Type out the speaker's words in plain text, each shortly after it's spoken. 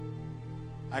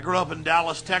I grew up in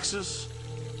Dallas, Texas,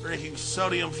 drinking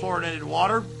sodium fluorinated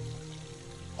water.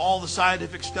 All the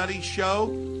scientific studies show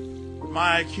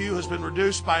my IQ has been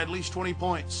reduced by at least 20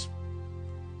 points.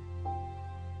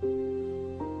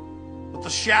 But the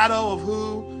shadow of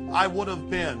who I would have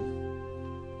been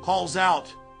calls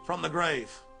out from the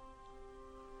grave.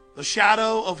 The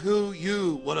shadow of who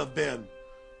you would have been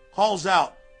calls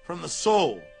out from the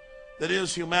soul that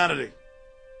is humanity.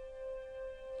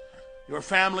 Your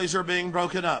families are being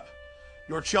broken up.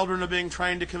 Your children are being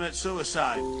trained to commit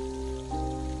suicide.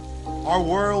 Our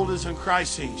world is in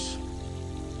crises.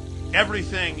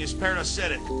 Everything is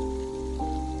parasitic.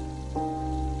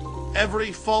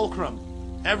 Every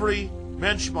fulcrum, every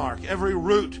benchmark, every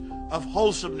root of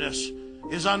wholesomeness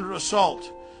is under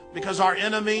assault because our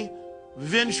enemy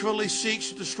vengefully seeks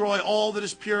to destroy all that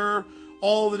is pure,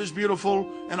 all that is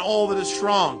beautiful, and all that is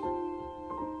strong.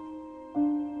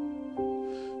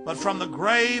 But from the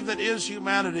grave that is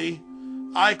humanity,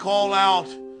 I call out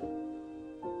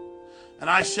and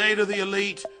I say to the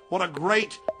elite, what a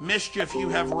great mischief you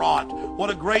have wrought. What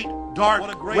a great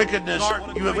dark wickedness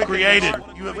you have created.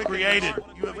 You have created.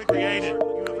 You have created.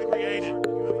 You have created.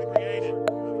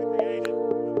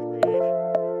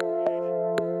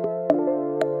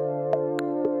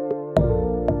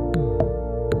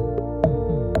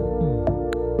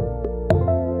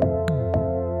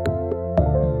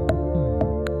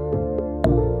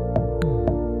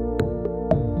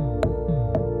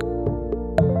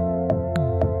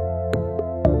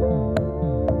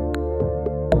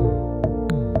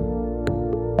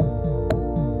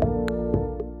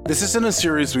 This isn't a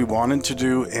series we wanted to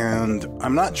do, and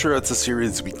I'm not sure it's a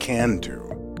series we can do,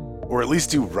 or at least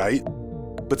do right.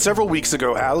 But several weeks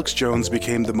ago, Alex Jones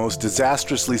became the most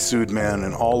disastrously sued man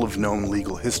in all of known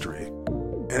legal history,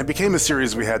 and it became a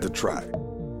series we had to try.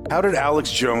 How did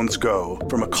Alex Jones go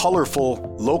from a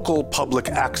colorful, local public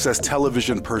access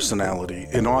television personality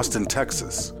in Austin,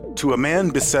 Texas, to a man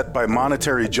beset by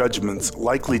monetary judgments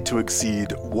likely to exceed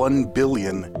 $1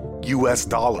 billion US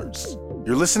dollars?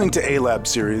 You're listening to A-Lab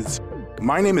series.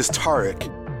 My name is Tarek,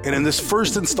 and in this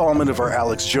first installment of our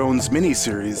Alex Jones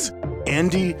miniseries,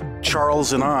 Andy,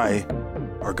 Charles, and I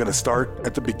are going to start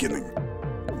at the beginning.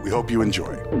 We hope you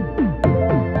enjoy.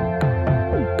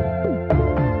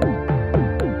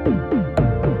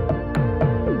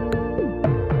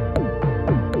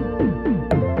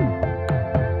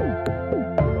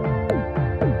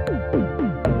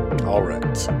 All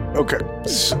right. Okay.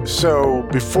 So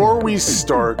before we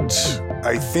start,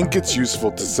 I think it's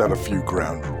useful to set a few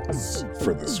ground rules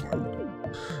for this one,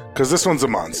 because this one's a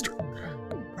monster.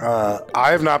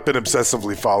 I have not been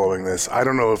obsessively following this. I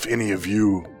don't know if any of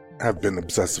you have been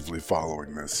obsessively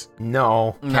following this.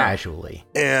 No, casually.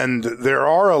 And there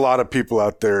are a lot of people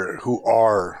out there who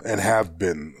are and have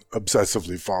been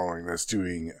obsessively following this,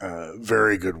 doing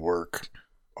very good work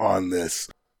on this.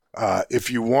 If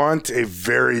you want a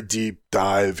very deep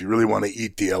dive, you really want to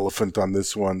eat the elephant on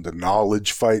this one, the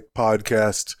Knowledge Fight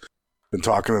podcast. Been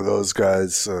talking to those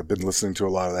guys, been listening to a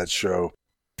lot of that show.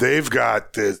 They've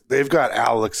got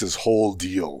Alex's whole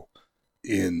deal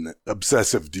in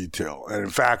obsessive detail, and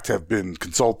in fact have been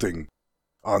consulting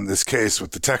on this case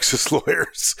with the Texas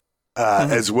lawyers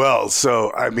as well.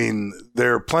 So, I mean,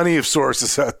 there are plenty of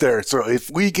sources out there. So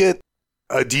if we get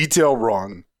a detail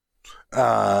wrong,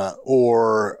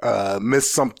 or miss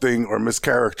something or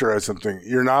mischaracterize something,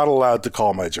 you're not allowed to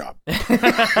call my job.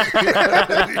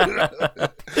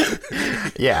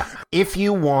 Yeah. If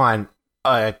you want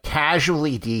a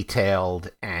casually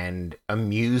detailed and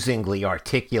amusingly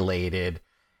articulated,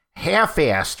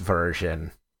 half-assed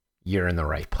version, you're in the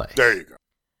right place. There you go.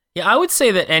 Yeah, I would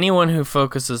say that anyone who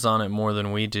focuses on it more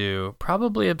than we do,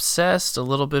 probably obsessed, a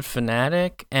little bit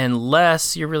fanatic, and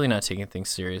less, you're really not taking things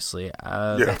seriously.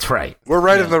 Yeah. That's right. We're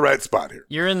right in the right spot here.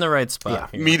 You're in the right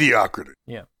spot here. Mediocrity.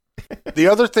 Yeah. The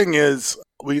other thing is,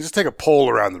 we can just take a poll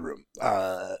around the room.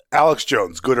 Alex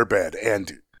Jones, good or bad?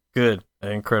 Andy? Good.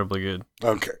 Incredibly good.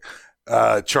 Okay.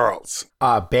 Charles?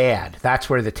 Bad. That's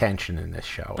where the tension in this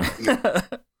show is.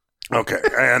 Okay,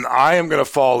 and I am going to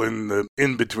fall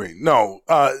in between. No,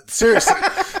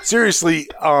 seriously,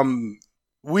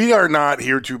 we are not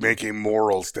here to make a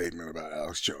moral statement about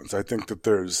Alex Jones. I think that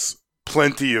there's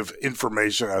plenty of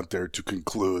information out there to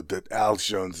conclude that Alex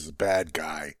Jones is a bad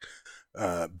guy.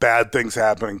 Bad things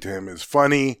happening to him is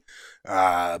funny.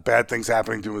 Bad things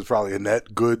happening to him is probably a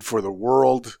net good for the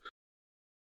world.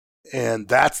 And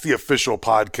that's the official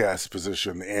podcast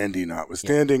position, Andy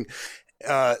notwithstanding.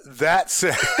 That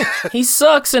said, he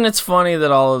sucks, and it's funny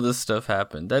that all of this stuff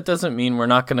happened. That doesn't mean we're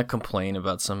not going to complain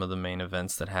about some of the main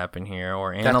events that happen here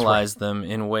or analyze them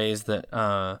in ways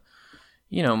that,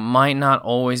 might not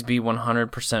always be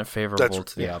 100% favorable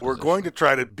to the opposition. We're going to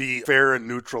try to be fair and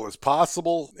neutral as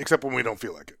possible, except when we don't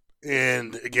feel like it.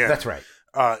 And again, that's right.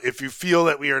 If you feel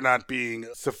that we are not being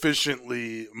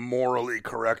sufficiently morally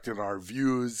correct in our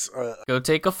views, go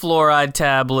take a fluoride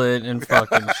tablet and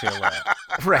fucking chill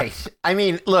out. Right. I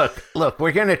mean, look,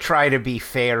 we're going to try to be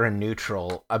fair and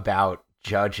neutral about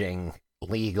judging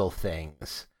legal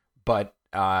things, but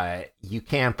you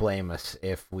can't blame us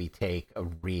if we take a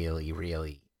really,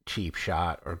 really cheap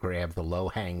shot or grab the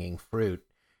low-hanging fruit,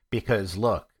 because,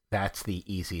 look, that's the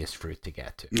easiest fruit to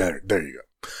get to. There you go.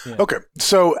 Yeah. Okay,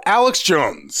 so Alex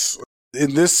Jones.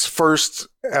 In this first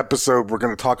episode, we're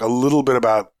going to talk a little bit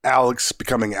about Alex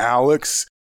becoming Alex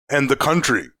and the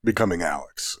country becoming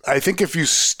Alex. I think if you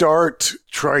start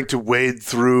trying to wade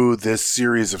through this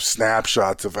series of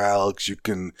snapshots of Alex, you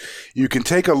can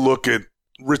take a look at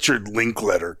Richard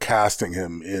Linklater casting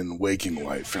him in Waking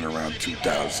Life in around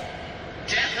 2000.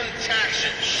 Death and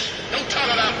taxes. Don't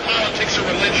talk about politics or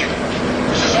religion.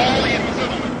 This is all the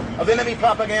equivalent of enemy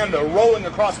propaganda rolling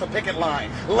across the picket line.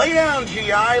 Lay down,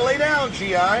 GI. Lay down,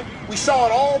 GI. We saw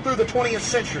it all through the 20th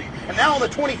century. And now in the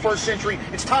 21st century,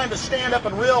 it's time to stand up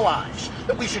and realize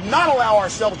that we should not allow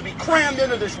ourselves to be crammed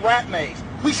into this rat maze.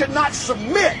 We should not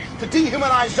submit to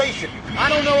dehumanization. I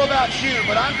don't know about you,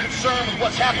 but I'm concerned with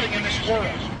what's happening in this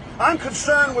world. I'm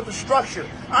concerned with the structure.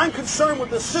 I'm concerned with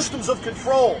the systems of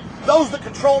control. Those that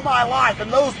control my life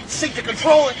and those that seek to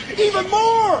control it even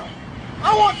more.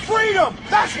 I want freedom.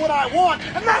 That's what I want.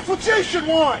 And that's what you should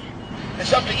want.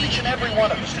 It's up to each and every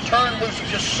one of us to turn loose of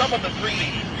just some of the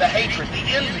greed, the hatred, the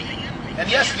envy,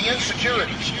 and yes, the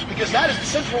insecurities. Because that is the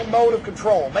central mode of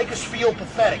control. Make us feel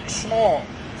pathetic, small.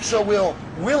 So we'll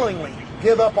willingly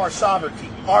give up our sovereignty,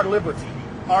 our liberty,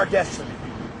 our destiny.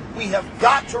 We have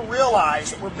got to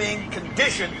realize that we're being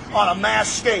conditioned on a mass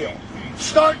scale.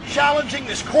 Start challenging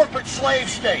this corporate slave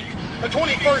state. The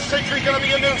 21st century is going to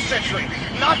be a new century.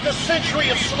 Not the century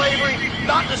of slavery,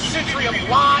 not the century of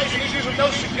lies and issues of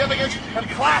no significance and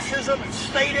classism and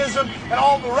statism and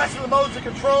all the rest of the modes of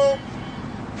control.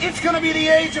 It's going to be the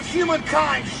age of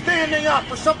humankind standing up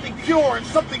for something pure and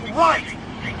something right.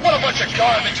 What a bunch of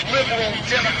garbage, liberal,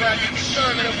 Democrat,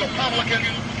 conservative, Republican.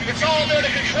 It's all there to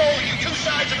control you, two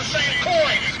sides of the same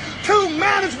coin. Two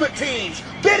management teams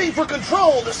bidding for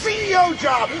control, the CEO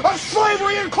job of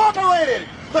Slavery Incorporated.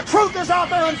 The truth is out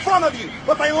there in front of you,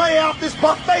 but they lay out this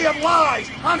buffet of lies.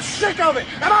 I'm sick of it,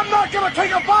 and I'm not going to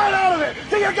take a bite out of it.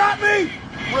 Do you got me?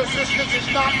 Resistance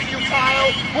is not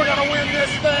futile. We're going to win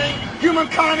this thing.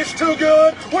 Humankind is too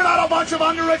good. We're not a bunch of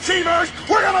underachievers.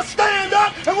 We're going to stand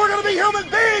up, and we're going to be human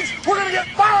beings. We're going to get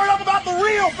fired up about the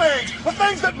real things, the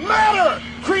things that matter,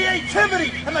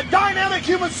 creativity, and the dynamic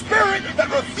human spirit that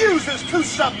refuses to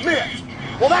submit.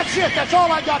 Well, that's it. That's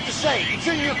all I got to say. It's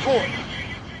in your court.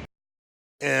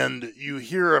 And you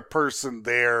hear a person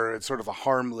there, it's sort of a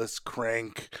harmless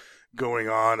crank going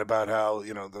on about how,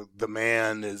 the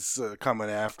man is coming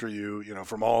after you,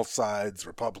 from all sides,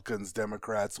 Republicans,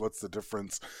 Democrats, what's the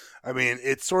difference? I mean,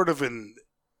 it's sort of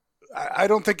I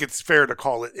don't think it's fair to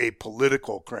call it a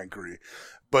political crankery,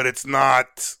 but it's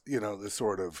not, the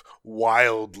sort of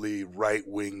wildly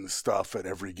right-wing stuff at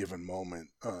every given moment.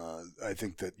 I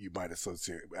think that you might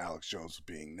associate Alex Jones with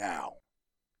being now.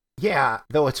 Yeah,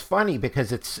 though it's funny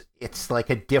because it's like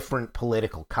a different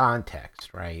political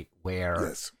context, right? Where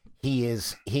yes. he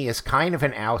is kind of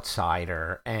an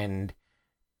outsider, and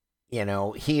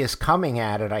he is coming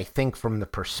at it, I think, from the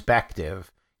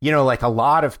perspective, like a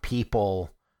lot of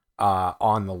people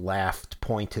on the left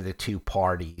point to the two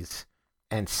parties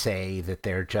and say that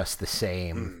they're just the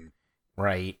same,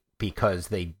 right? Because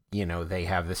they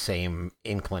have the same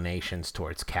inclinations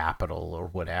towards capital or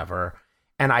whatever.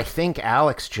 And I think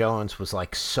Alex Jones was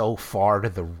like so far to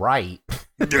the right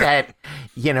that,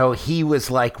 he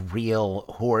was like real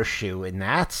horseshoe in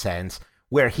that sense,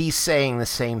 where he's saying the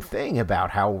same thing about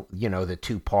how, the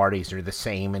two parties are the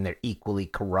same and they're equally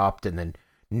corrupt and the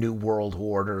New World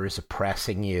Order is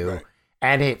oppressing you. Right.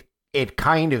 And it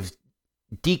kind of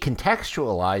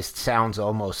decontextualized sounds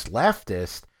almost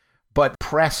leftist, but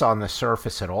press on the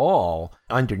surface at all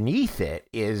underneath it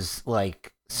is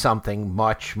like something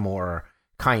much more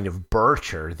kind of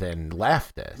Bircher than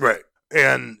leftist. Right.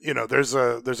 And, there's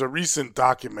a recent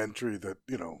documentary that,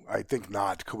 I think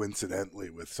not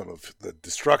coincidentally with some of the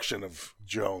destruction of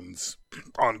Jones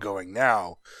ongoing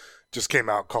now, just came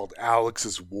out called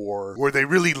Alex's War, where they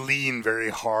really lean very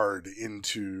hard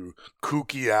into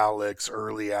kooky Alex,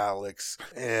 early Alex,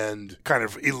 and kind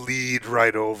of lead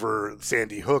right over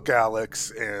Sandy Hook Alex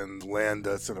and land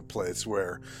us in a place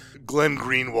where Glenn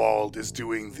Greenwald is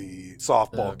doing the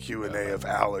softball Q&A of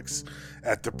Alex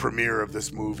at the premiere of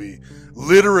this movie,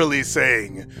 literally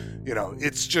saying,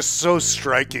 it's just so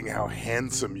striking how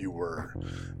handsome you were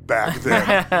back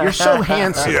then. You're so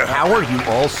handsome. Yeah. How are you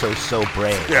also so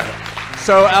brave? Yeah.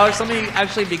 So, Alex, let me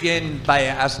actually begin by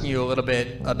asking you a little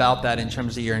bit about that in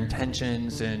terms of your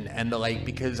intentions and the like,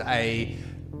 because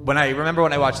when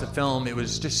I watched the film, it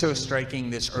was just so striking,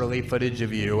 this early footage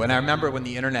of you. And I remember when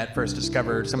the internet first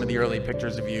discovered some of the early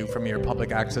pictures of you from your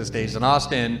public access days in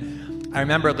Austin, I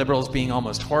remember liberals being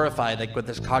almost horrified, like with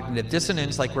this cognitive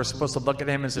dissonance, like we're supposed to look at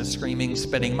him as a screaming,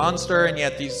 spitting monster, and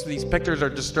yet these pictures are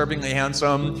disturbingly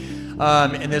handsome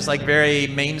in this like very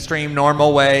mainstream,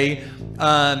 normal way.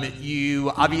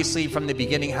 You obviously from the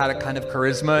beginning had a kind of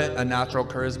charisma, a natural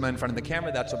charisma in front of the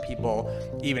camera. That's what people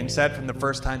even said from the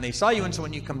first time they saw you. And so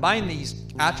when you combine these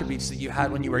attributes that you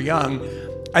had when you were young,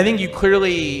 I think you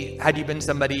clearly, had you been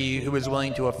somebody who was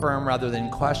willing to affirm rather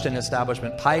than question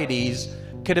establishment pieties,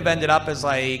 could have ended up as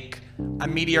like a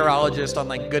meteorologist on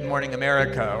like Good Morning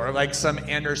America or like some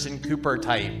Anderson Cooper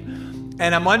type.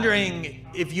 And I'm wondering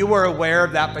if you were aware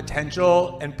of that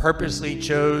potential and purposely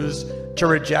chose to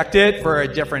reject it for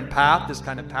a different path, this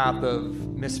kind of path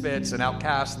of misfits and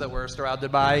outcasts that we're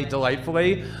surrounded by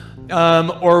delightfully,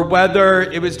 or whether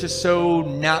it was just so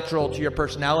natural to your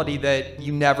personality that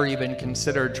you never even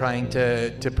considered trying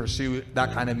to pursue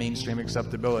that kind of mainstream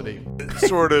acceptability.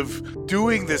 Sort of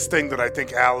doing this thing that I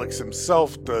think Alex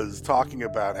himself does, talking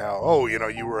about how,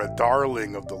 you were a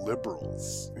darling of the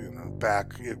liberals,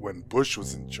 back when Bush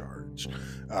was in charge.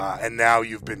 And now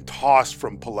you've been tossed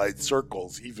from polite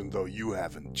circles, even though you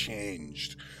haven't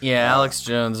changed. Yeah, Alex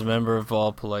Jones, member of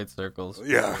all polite circles.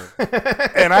 Yeah.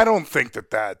 And I don't think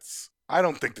that that's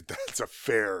a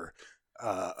fair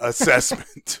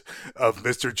assessment of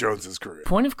Mr. Jones's career.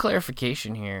 Point of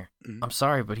clarification here. I'm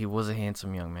sorry, but he was a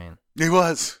handsome young man. He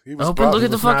was. Oh, but look at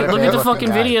the fucking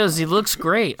guy. videos. He looks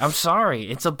great. I'm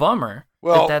sorry. It's a bummer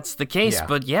Well, that that's the case, yeah.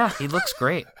 but yeah, he looks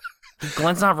great.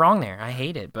 Glenn's not wrong there. I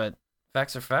hate it, but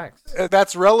facts are facts.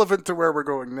 That's relevant to where we're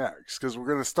going next, because we're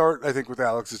going to start, I think, with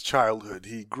Alex's childhood.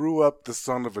 He grew up the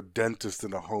son of a dentist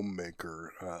and a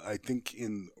homemaker, I think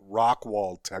in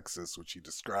Rockwall, Texas, which he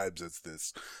describes as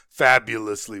this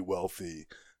fabulously wealthy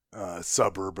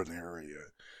suburban area.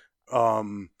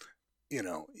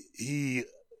 He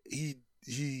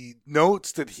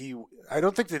notes that I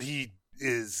don't think that he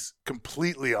is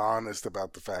completely honest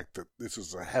about the fact that this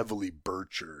was a heavily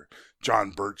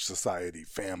John Birch Society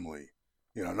family.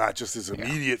 Not just his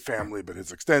immediate family, but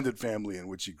his extended family in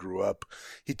which he grew up.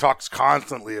 He talks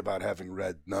constantly about having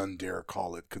read None Dare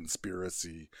Call It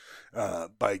Conspiracy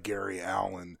by Gary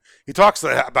Allen. He talks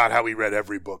about how he read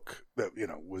every book that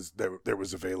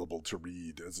was available to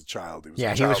read as a child.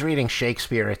 He was reading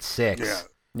Shakespeare at 6. Yeah.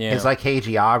 Yeah. His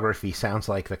hagiography sounds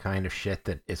like the kind of shit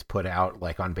that is put out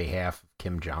on behalf of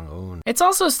Kim Jong-un. It's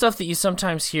also stuff that you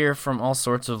sometimes hear from all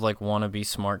sorts of wannabe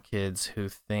smart kids who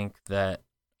think that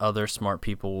other smart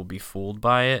people will be fooled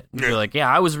by it. You're like,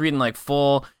 I was reading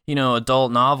full,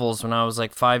 adult novels when I was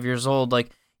 5 years old.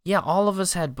 All of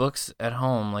us had books at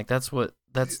home. That's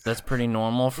pretty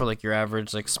normal for your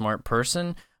average smart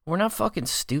person. We're not fucking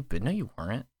stupid. No, you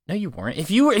weren't. No, you weren't.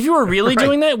 If you were really Right.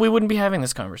 doing that, we wouldn't be having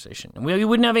this conversation. We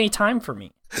wouldn't have any time for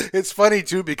me. It's funny,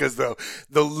 too, because the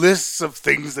lists of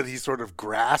things that he sort of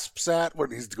grasps at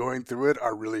when he's going through it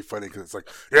are really funny, because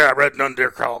it's I read None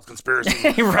Dare Call It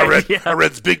Conspiracy. Right, I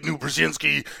read Zbigniew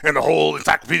Brzezinski and the whole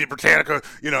Encyclopedia Britannica.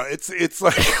 It's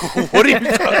what are you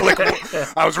talking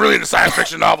I was really into science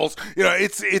fiction novels.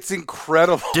 It's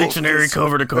incredible. Dictionary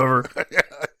cover to cover. Yeah,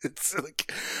 it's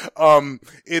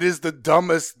it is the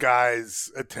dumbest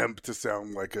guy's attempt to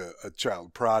sound like a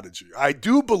child prodigy. I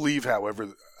do believe, however,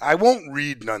 I won't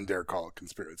read None Dare Call It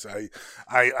Conspiracy.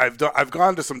 I've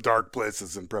gone to some dark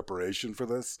places in preparation for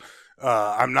this.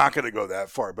 I'm not going to go that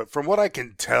far, but from what I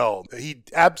can tell, he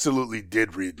absolutely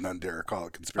did read None Dare Call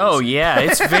It Conspiracy. Oh yeah,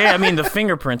 it's very. The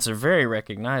fingerprints are very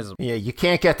recognizable. Yeah, you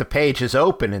can't get the pages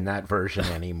open in that version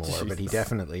anymore, but he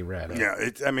definitely read it. Yeah,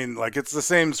 it's the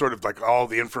same sort of all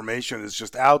the information is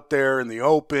just out there in the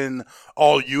open.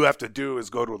 All you have to do is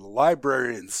go to the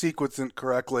library and sequence it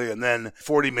correctly, and then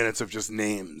 40 minutes of just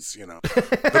names,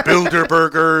 the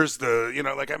Bilderbergers,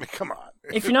 come on.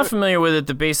 If you're not familiar with it,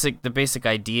 the basic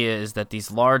idea is that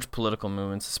these large political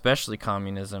movements, especially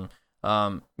communism,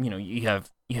 you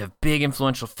have you have big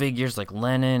influential figures like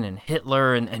Lenin and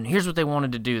Hitler, and here's what they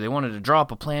wanted to do. They wanted to draw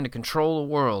up a plan to control the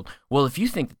world. Well, if you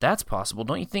think that that's possible,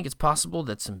 don't you think it's possible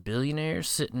that some billionaires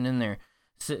sitting in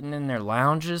their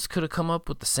lounges could have come up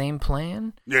with the same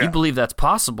plan? Yeah. You believe that's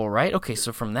possible, right? Okay,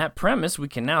 so from that premise, we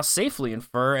can now safely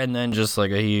infer, and then just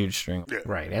like a huge string. Yeah.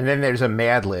 Right. And then there's a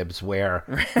Mad Libs where,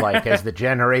 like, as the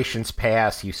generations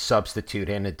pass, you substitute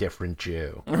in a different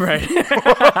Jew. Right.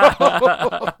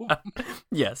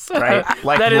 Yes. Right?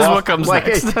 Like that is what comes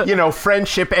next.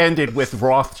 Friendship ended with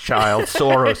Rothschild,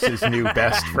 Soros' new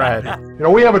best friend.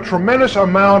 We have a tremendous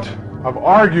amount of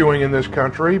arguing in this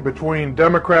country between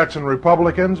Democrats and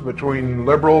Republicans, between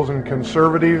liberals and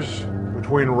conservatives,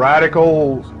 between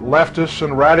radical leftists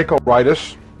and radical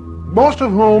rightists, most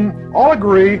of whom all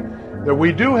agree that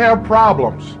we do have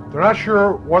problems. They're not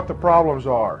sure what the problems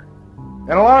are.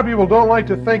 And a lot of people don't like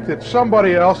to think that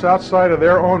somebody else outside of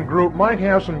their own group might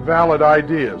have some valid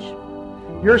ideas.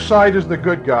 Your side is the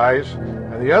good guys,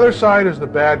 and the other side is the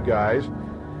bad guys,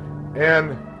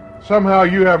 and somehow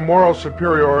you have moral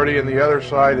superiority and the other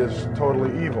side is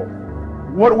totally evil.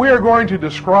 What we are going to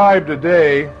describe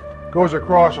today goes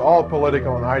across all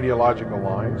political and ideological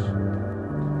lines.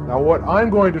 Now, what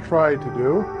I'm going to try to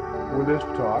do with this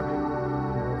talk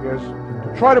is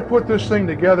to try to put this thing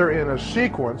together in a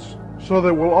sequence so that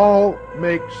it will all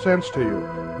make sense to you.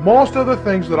 Most of the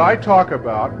things that I talk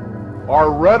about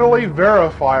are readily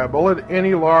verifiable at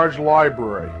any large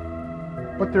library,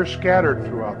 but they're scattered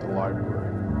throughout the library.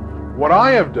 What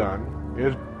I have done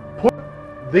is put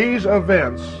these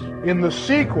events in the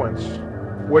sequence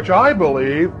which I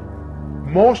believe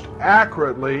most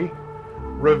accurately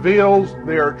reveals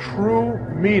their true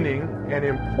meaning and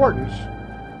importance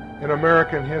in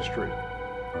American history.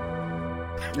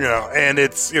 And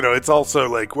it's also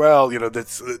like,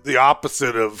 that's the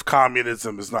opposite of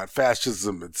communism is not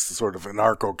fascism. It's sort of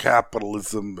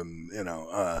anarcho-capitalism,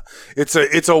 and,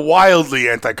 it's a wildly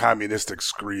anti-communistic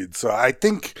screed. So I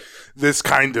think this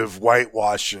kind of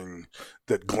whitewashing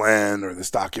that Glenn or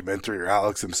this documentary or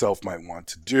Alex himself might want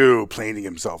to do, painting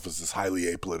himself as this highly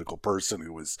apolitical person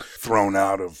who was thrown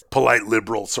out of polite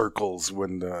liberal circles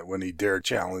when he dared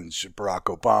challenge Barack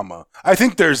Obama. I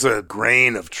think there's a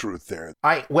grain of truth there.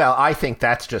 I think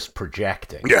that's just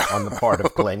projecting on the part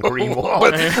of Glenn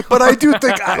Greenwald. but I do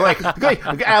think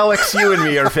like Alex, you and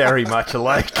me are very much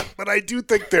alike. But I do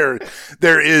think there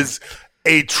is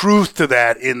a truth to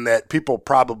that, in that people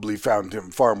probably found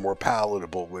him far more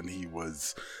palatable when he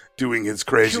was doing his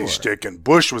crazy shtick and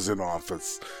Bush was in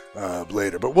office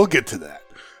later. But we'll get to that.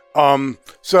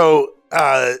 So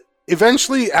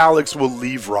eventually Alex will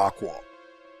leave Rockwall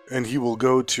and he will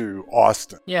go to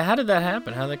Austin. Yeah, how did that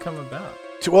happen? How did that come about?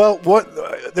 Well,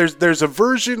 there's a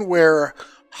version where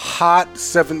hot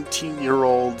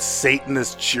 17-year-old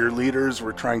Satanist cheerleaders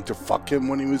were trying to fuck him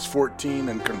when he was 14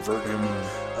 and convert him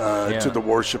to the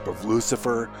worship of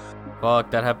Lucifer.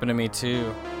 Fuck, that happened to me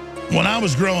too. When I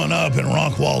was growing up in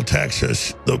Rockwall,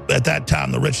 Texas, at that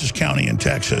time the richest county in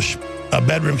Texas, a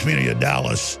bedroom community of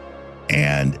Dallas,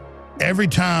 and every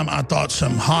time I thought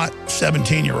some hot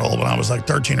 17-year-old when I was like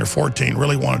 13 or 14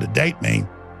 really wanted to date me,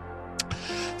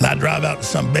 and I'd drive out to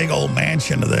some big old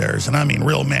mansion of theirs, and I mean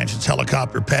real mansions,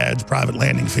 helicopter pads, private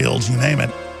landing fields, you name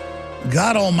it.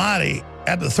 God almighty,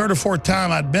 at the third or fourth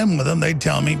time I'd been with them, they'd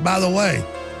tell me, by the way,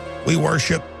 we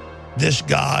worship this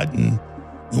God, and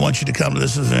we want you to come to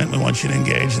this event. We want you to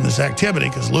engage in this activity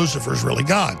because Lucifer's really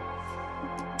God.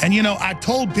 And, I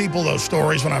told people those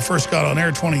stories when I first got on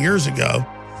air 20 years ago,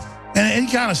 and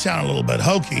it kind of sounded a little bit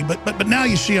hokey, but now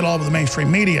you see it all over the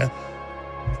mainstream media.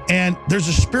 And there's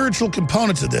a spiritual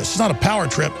component to this. It's not a power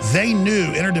trip. They knew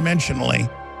interdimensionally,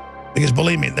 because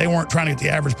believe me, they weren't trying to get the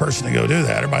average person to go do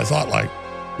that. Everybody thought like,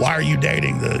 why are you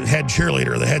dating the head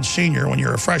cheerleader or the head senior when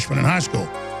you're a freshman in high school?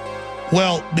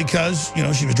 Well, because,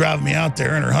 she was driving me out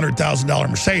there in her $100,000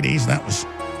 Mercedes, and that was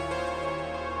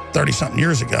 30-something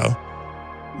years ago.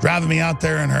 Driving me out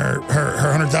there in her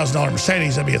 $100,000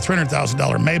 Mercedes, that'd be a $300,000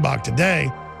 Maybach today,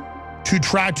 to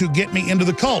try to get me into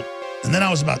the cult. And then I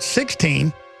was about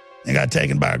 16 and got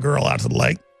taken by a girl out to the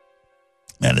lake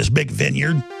and this big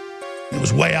vineyard. It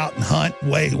was way out in Hunt,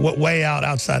 way out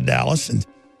outside Dallas. And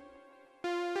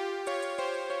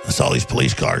I saw these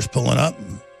police cars pulling up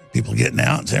and people getting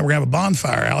out and saying, we're going to have a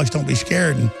bonfire. Alex, don't be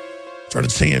scared. And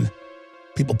started seeing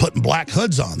people putting black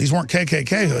hoods on. These weren't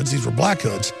KKK hoods. These were black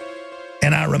hoods.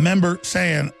 And I remember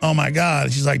saying, oh, my God.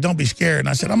 And she's like, don't be scared. And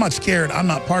I said, I'm not scared. I'm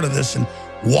not part of this. And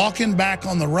walking back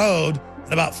on the road,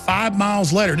 and about 5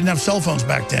 miles later, didn't have cell phones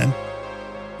back then.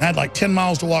 I had like 10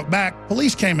 miles to walk back.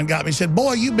 Police came and got me, said,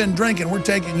 boy, you've been drinking. We're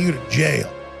taking you to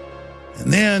jail.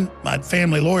 And then my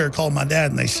family lawyer called my dad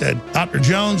and they said, Dr.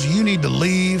 Jones, you need to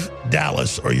leave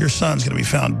Dallas or your son's going to be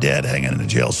found dead hanging in a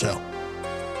jail cell.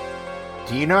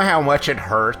 Do you know how much it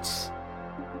hurts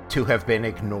to have been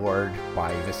ignored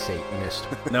by the Satanist?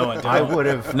 No, I don't. I would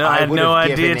have. No, I had no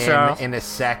idea, Charles. In a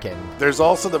second. There's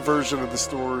also the version of the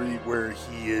story where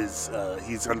he's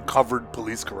uncovered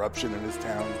police corruption in his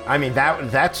town. I mean,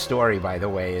 that story, by the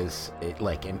way, is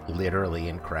literally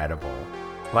incredible.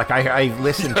 Like, I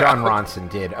listened, John Ronson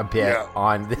did a bit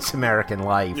on This American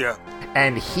Life. Yeah.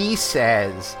 And he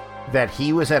says that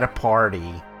he was at a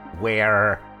party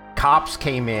where cops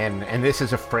came in, and this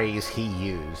is a phrase he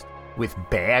used, with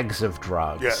bags of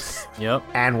drugs. Yes. Yep.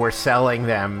 And were selling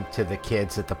them to the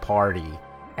kids at the party.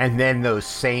 And then those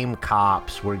same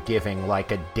cops were giving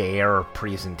like a DARE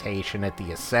presentation at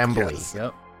the assembly. Yes.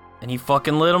 Yep. And he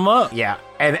fucking lit him up. Yeah,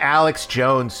 and Alex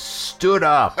Jones stood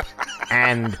up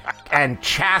and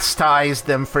chastised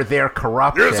them for their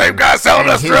corruption. You're the same guy selling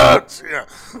us drugs.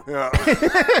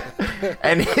 Yeah.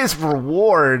 And his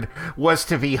reward was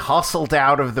to be hustled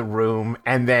out of the room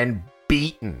and then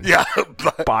beaten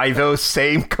by those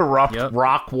same corrupt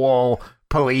Rockwall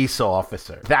police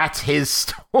officers. That's his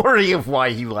story of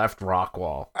why he left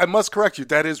Rockwall. I must correct you.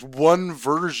 That is one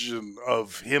version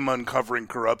of him uncovering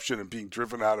corruption and being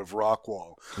driven out of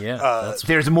Rockwall. Yeah,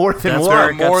 there's more than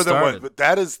one. More than one. But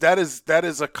that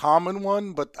is a common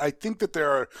one. But I think that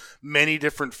there are many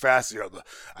different facets. You know,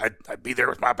 I'd be there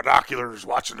with my binoculars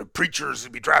watching the preachers.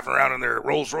 They'd be driving around in their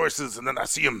Rolls Royces, and then I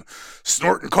see them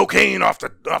snorting cocaine off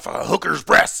a hooker's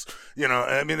breasts. You know,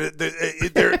 I mean,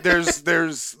 there's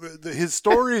his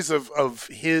stories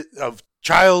of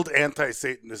child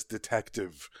anti-Satanist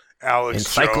detective Alex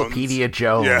Encyclopedia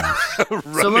Jones. Yeah.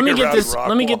 So let me get this. Rockwall.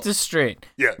 Let me get this straight.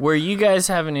 Yeah. Where you guys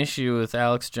have an issue with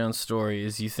Alex Jones' story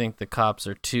is you think the cops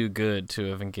are too good to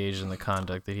have engaged in the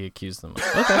conduct that he accused them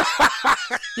of.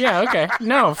 Okay. Yeah. Okay.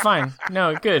 No. Fine.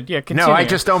 No. Good. Yeah. Continue. No, I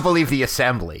just don't believe the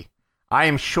assembly. I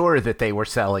am sure that they were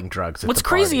selling drugs at What's the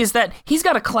party. crazy is that he's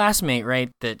got a classmate, right,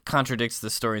 that contradicts the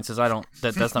story and says,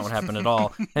 that's not what happened at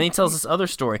all. And he tells this other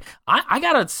story. I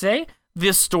gotta say,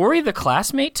 the story the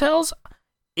classmate tells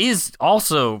is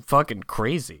also fucking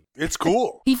crazy. It's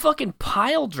cool. He fucking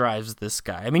pile drives this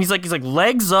guy. I mean, he's like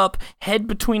legs up, head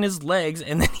between his legs,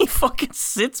 and then he fucking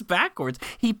sits backwards.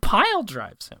 He pile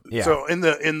drives him. Yeah. So in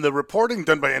the reporting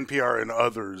done by NPR and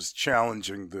others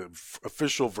challenging the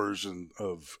official version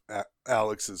of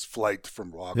Alex's flight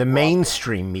from Rockwall, the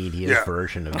mainstream media's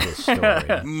version of this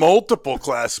story. Multiple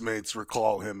classmates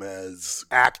recall him as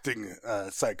acting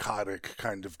psychotic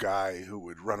kind of guy who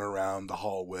would run around the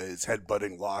hallways,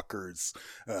 headbutting lockers,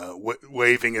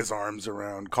 waving his arms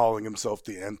around, calling himself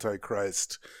the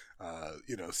Antichrist.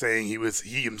 Saying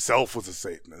he himself was a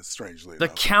Satanist. Strangely the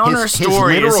enough. counter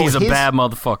story is he's a bad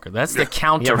motherfucker. That's the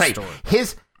counter story.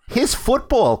 His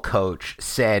football coach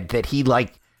said that he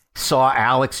saw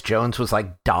Alex Jones was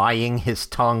dyeing his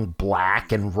tongue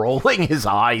black and rolling his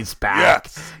eyes back,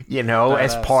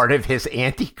 as part of his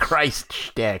Antichrist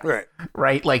shtick.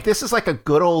 Right? Like, this is like a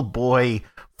good old boy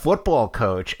football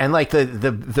coach. And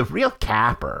the real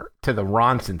capper to the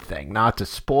Ronson thing, not to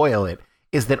spoil it,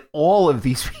 is that all of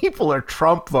these people are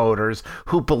Trump voters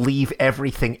who believe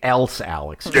everything else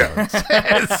Alex Jones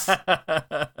says.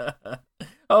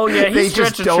 Oh, yeah, he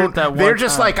stretched the truth that one They're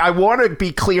just time. I want to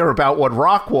be clear about what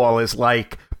Rockwall is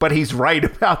like, but he's right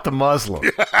about the Muslim.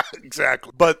 Yeah,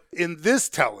 exactly. But in this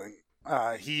telling,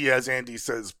 he, as Andy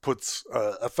says, puts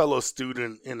a fellow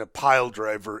student in a pile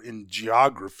driver in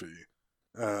geography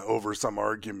over some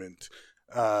argument.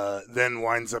 Then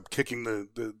winds up kicking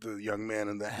the young man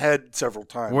in the head several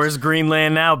times. Where's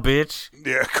Greenland now, bitch?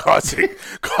 Yeah,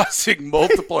 causing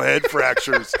multiple head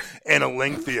fractures and a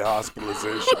lengthy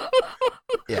hospitalization.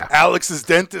 Yeah. Alex's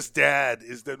dentist dad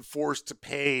is then forced to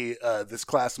pay this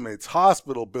classmate's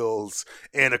hospital bills,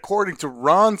 and according to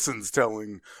Ronson's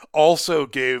telling, also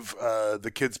gave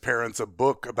the kid's parents a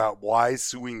book about why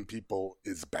suing people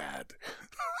is bad.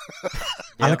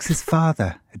 Alex's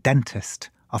father, a dentist,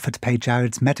 offered to pay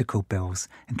Jared's medical bills,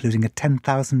 including a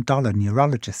 $10,000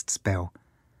 neurologist's bill.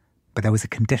 But there was a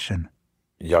condition.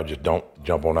 Y'all just don't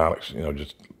jump on Alex.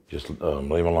 Just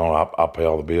leave him alone. I'll pay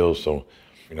all the bills. So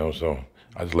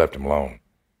I just left him alone.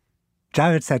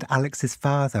 Jared said Alex's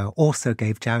father also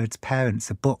gave Jared's parents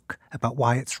a book about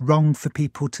why it's wrong for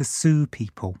people to sue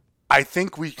people. I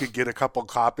think we could get a couple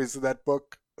copies of that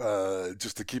book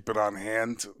just to keep it on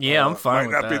hand. Yeah, I'm fine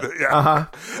with that.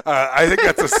 I think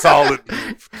that's a solid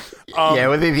move.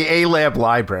 The A-Lab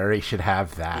library should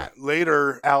have that. Yeah.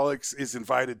 Later, Alex is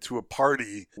invited to a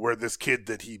party where this kid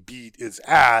that he beat is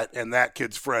at, and that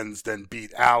kid's friends then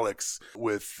beat Alex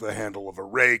with the handle of a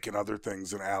rake and other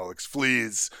things, and Alex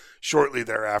flees shortly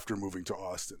thereafter, moving to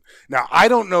Austin. Now, I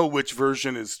don't know which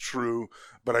version is true,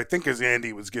 but I think, as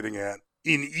Andy was getting at,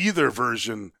 in either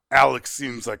version, Alex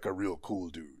seems like a real cool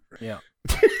dude. Yeah.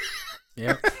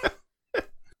 Yeah.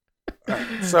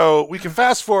 So we can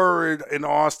fast forward in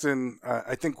Austin.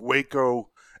 I think Waco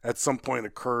at some point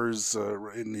occurs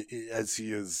as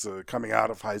he is coming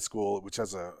out of high school, which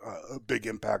has a big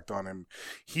impact on him.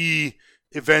 He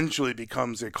eventually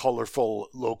becomes a colorful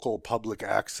local public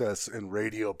access and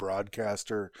radio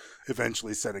broadcaster,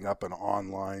 eventually setting up an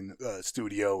online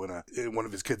studio in one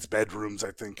of his kids' bedrooms,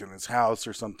 I think, in his house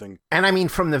or something. And I mean,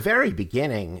 from the very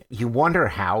beginning, you wonder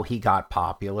how he got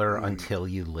popular until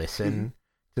you listen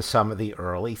to some of the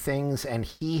early things. And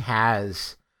he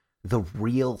has the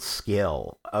real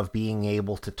skill of being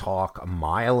able to talk a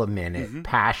mile a minute,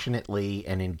 passionately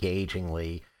and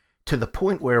engagingly, to the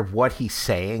point where what he's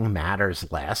saying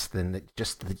matters less than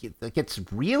like it's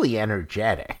really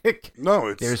energetic.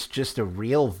 No, there's just a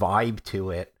real vibe to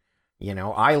it. You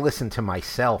know, I listen to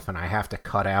myself and I have to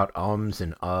cut out ums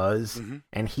and uhs,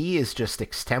 and he is just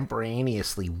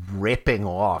extemporaneously ripping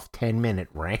off 10-minute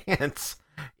rants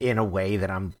in a way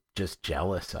that I'm just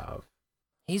jealous of.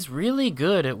 He's really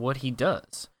good at what he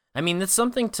does. I mean, that's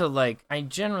something to, like, I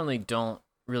generally don't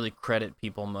really credit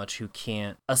people much who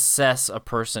can't assess a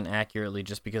person accurately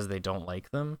just because they don't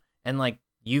like them. And, like,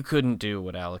 you couldn't do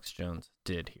what Alex Jones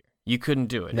did here. You couldn't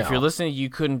do it. No. If you're listening, you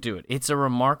couldn't do it. It's a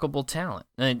remarkable talent.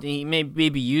 And he may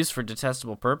be used for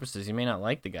detestable purposes. You may not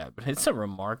like the guy, but it's a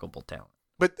remarkable talent.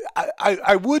 But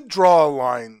I would draw a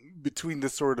line between the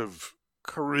sort of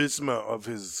charisma of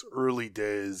his early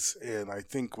days and I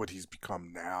think what he's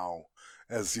become now,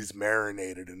 as he's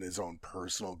marinated in his own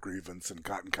personal grievance and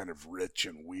gotten kind of rich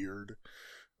and weird.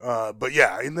 But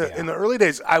yeah, in the early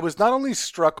days, I was not only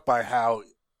struck by how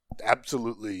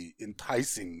absolutely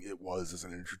enticing it was as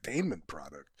an entertainment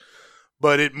product,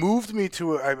 but it moved me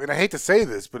to, I hate to say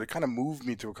this, but it kind of moved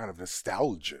me to a kind of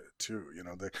nostalgia too. You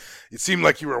know, it seemed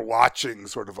like you were watching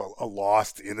sort of a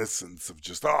lost innocence of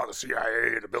just, the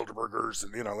CIA, the Bilderbergers,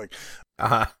 and, you know, like.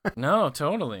 No,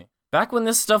 totally. Back when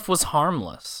this stuff was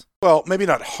harmless. Well, maybe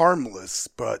not harmless,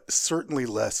 but certainly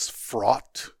less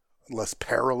fraught, less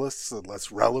perilous,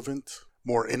 less relevant,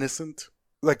 more innocent.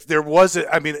 Like there was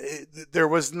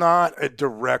not a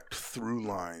direct through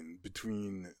line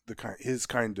between his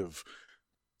kind of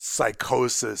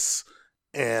psychosis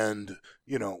and,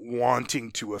 you know, wanting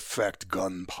to affect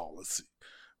gun policy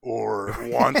or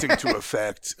wanting to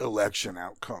affect election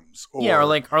outcomes. Or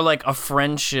like a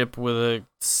friendship with a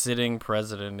sitting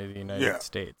president of the United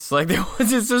States. Like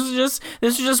this was just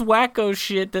wacko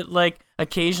shit that, like,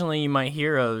 occasionally you might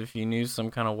hear of if you knew some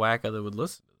kind of wacko that would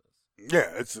listen to this.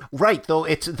 Yeah, it's right. Though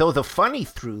the funny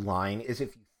through line is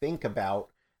if you think about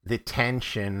the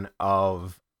tension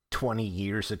of 20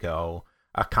 years ago,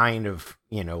 a kind of,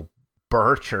 you know,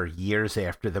 Bircher years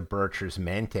after the Birchers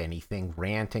meant anything,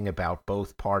 ranting about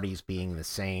both parties being the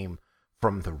same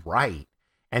from the right,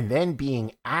 and then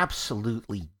being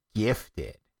absolutely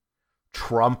gifted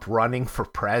Trump running for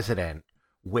president,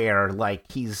 where,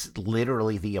 like, he's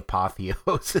literally the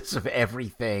apotheosis of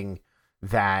everything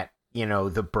that, you know,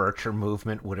 the Bircher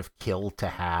movement would have killed to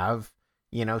have,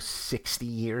 you know, 60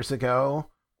 years ago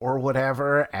or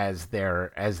whatever as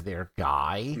their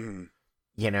guy.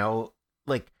 You know,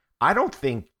 like, I don't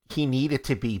think he needed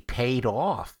to be paid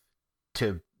off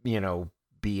to, you know,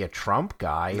 be a Trump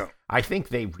guy. No. I think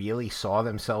they really saw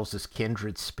themselves as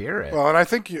kindred spirit. Well, and I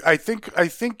think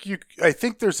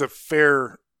there's a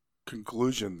fair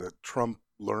conclusion that Trump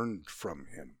learned from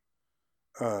him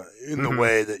in the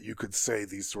way that you could say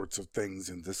these sorts of things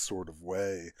in this sort of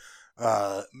way.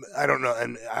 I don't know,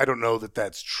 and I don't know that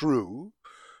that's true,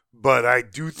 but I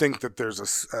do think that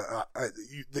there's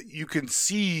you can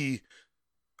see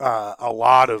a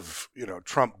lot of, you know,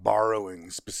 Trump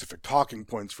borrowing specific talking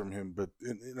points from him, but,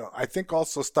 you know, I think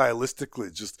also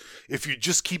stylistically, just if you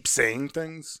just keep saying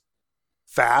things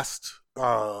fast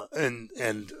and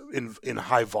in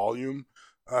high volume,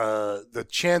 the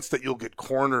chance that you'll get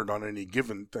cornered on any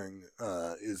given thing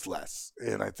is less.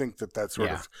 And I think that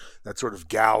sort of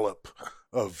gallop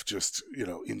of just, you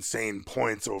know, insane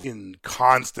points in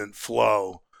constant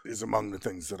flow is among the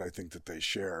things that I think that they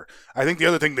share. I think the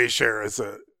other thing they share is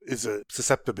a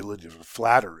susceptibility to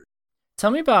flattery.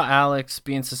 Tell me about Alex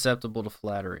being susceptible to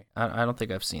flattery. I don't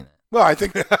think I've seen that. Well, I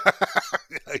think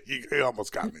He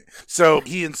almost got me. So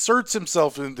he inserts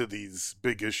himself into these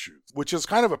big issues, which is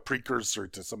kind of a precursor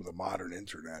to some of the modern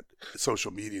internet,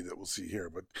 social media that we'll see here.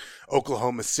 But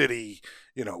Oklahoma City,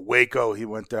 Waco, he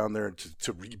went down there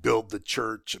to rebuild the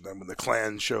church. And then when the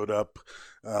Klan showed up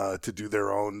to do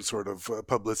their own sort of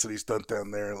publicity stunt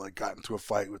down there, got into a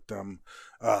fight with them.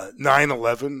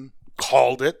 9/11.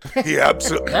 Called it. He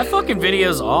absolutely. That fucking video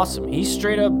is awesome. He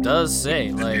straight up does say,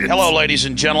 Hello, ladies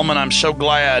and gentlemen. I'm so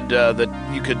glad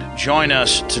that you could join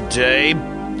us today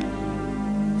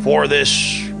for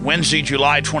this Wednesday,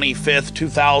 July 25th,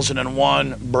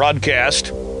 2001 broadcast.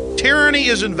 Tyranny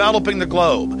is enveloping the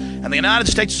globe, and the United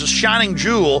States is a shining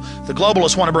jewel the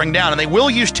globalists want to bring down, and they will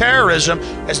use terrorism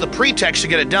as the pretext to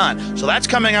get it done. So that's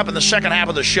coming up in the second half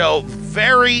of the show.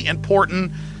 Very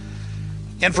important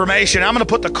information. I'm going to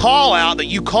put the call out that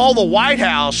you call the White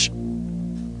House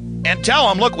and tell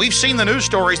them, look, we've seen the news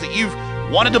stories that you've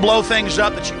wanted to blow things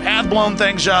up, that you have blown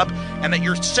things up, and that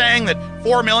you're saying that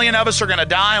 4 million of us are going to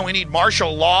die and we need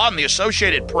martial law and the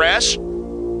Associated Press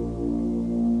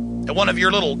at one of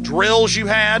your little drills you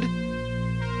had,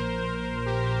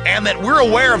 and that we're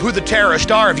aware of who the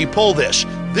terrorists are if you pull this.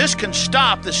 This can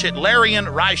stop this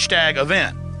Hitlerian Reichstag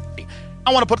event.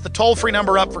 I want to put the toll-free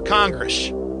number up for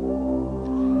Congress.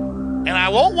 And I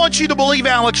won't want you to believe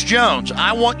Alex Jones.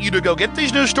 I want you to go get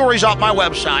these news stories off my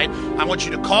website. I want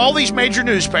you to call these major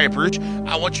newspapers.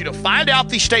 I want you to find out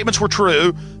these statements were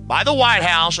true by the White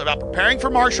House about preparing for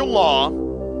martial law.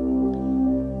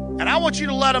 And I want you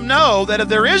to let them know that if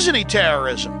there is any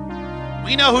terrorism,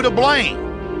 we know who to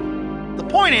blame. The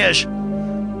point is,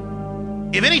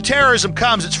 if any terrorism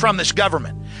comes, it's from this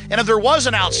government. And if there was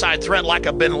an outside threat like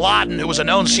a bin Laden, who was a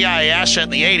known CIA asset in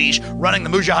the 80s, running the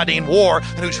Mujahideen War,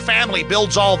 and whose family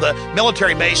builds all the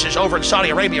military bases over in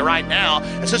Saudi Arabia right now,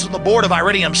 and sits on the board of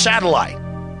Iridium Satellite.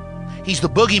 He's the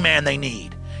boogeyman they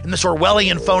need in this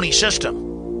Orwellian phony system.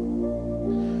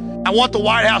 I want the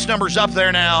White House numbers up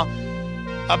there now.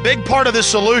 A big part of this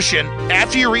solution,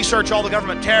 after you research all the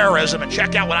government terrorism and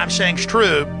check out what I'm saying is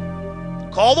true,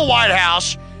 call the White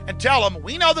House and tell them,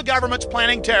 we know the government's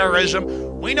planning terrorism.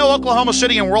 We know Oklahoma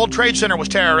City and World Trade Center was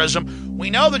terrorism. We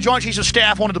know the Joint Chiefs of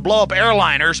Staff wanted to blow up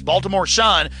airliners, Baltimore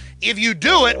Sun. If you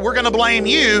do it, we're going to blame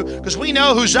you because we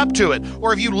know who's up to it.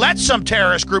 Or if you let some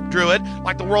terrorist group do it,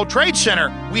 like the World Trade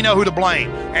Center, we know who to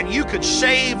blame. And you could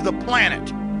save the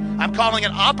planet. I'm calling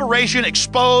it Operation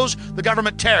Expose the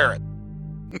Government Terrorist.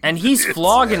 And he's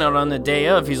flogging it on the day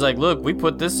of. He's like, look, we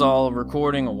put this all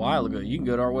recording a while ago. You can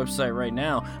go to our website right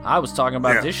now. I was talking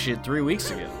about this shit 3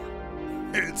 weeks ago.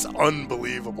 It's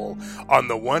unbelievable on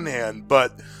the one hand,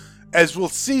 but as we'll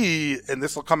see, and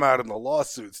this will come out in the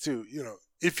lawsuits too,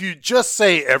 if you just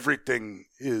say everything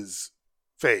is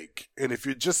fake, and if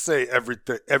you just say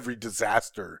every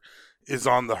disaster is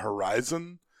on the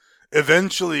horizon,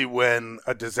 eventually when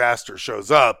a disaster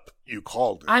shows up, you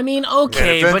called it. I mean,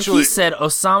 okay, but he said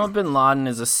Osama bin Laden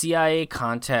is a CIA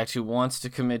contact who wants to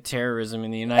commit terrorism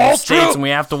in the United States, and we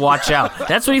have to watch out.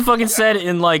 That's what he fucking said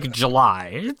in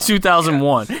July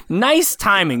 2001. Nice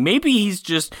timing. Maybe he's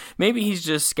just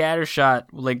scattershot,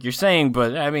 like you're saying.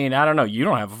 But I mean, I don't know. I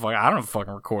don't have a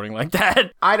fucking recording like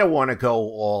that. I don't want to go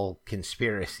all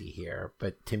conspiracy here,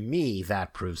 but to me,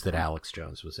 that proves that Alex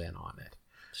Jones was in on it.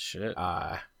 Shit.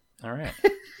 All right.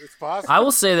 It's possible. I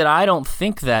will say that I don't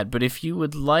think that, but if you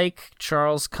would like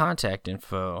Charles' contact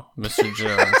info, Mr.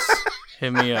 Jones,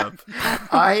 hit me up.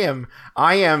 I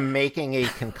am making a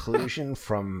conclusion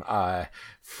from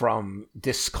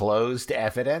disclosed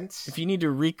evidence. If you need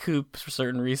to recoup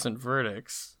certain recent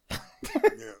verdicts.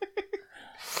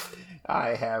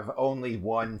 I have only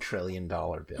 $1 trillion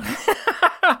bill.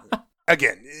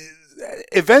 Again,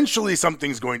 eventually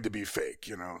something's going to be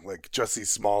fake, like Jussie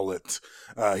Smollett.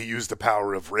 He used the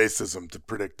power of racism to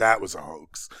predict that was a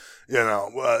hoax,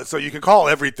 so you can call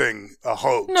everything a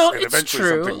hoax. No, and it's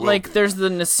true. There's the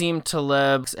Nassim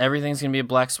Taleb, everything's going to be a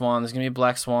black swan. There's going to be a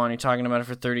black swan. You're talking about it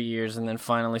for 30 years, and then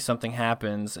finally something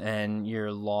happens, and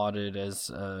you're lauded as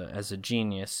a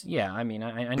genius. Yeah, I mean,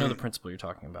 I know the principle you're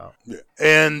talking about. Yeah.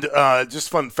 And just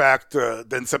fun fact,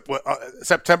 then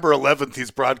September 11th,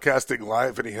 he's broadcasting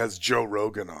live, and he has Joe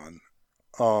Rogan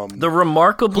on. The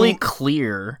remarkably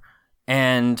clear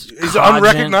and he's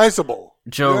unrecognizable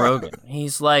Joe Rogan.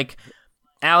 He's like,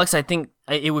 Alex, I think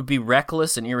it would be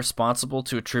reckless and irresponsible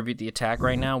to attribute the attack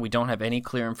right now. We don't have any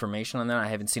clear information on that. I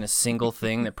haven't seen a single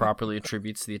thing that properly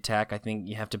attributes the attack. I think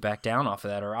you have to back down off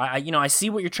of that. Or I see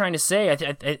what you're trying to say.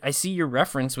 I see your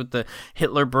reference with the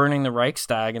Hitler burning the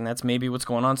Reichstag, and that's maybe what's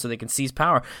going on so they can seize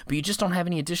power. But you just don't have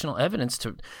any additional evidence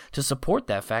to support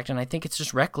that fact, and I think it's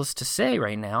just reckless to say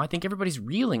right now. I think everybody's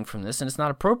reeling from this, and it's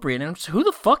not appropriate. And who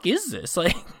the fuck is this?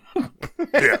 Like...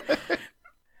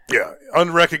 Yeah,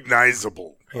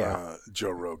 unrecognizable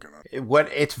Joe Rogan.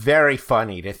 It's very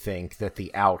funny to think that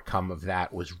the outcome of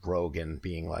that was Rogan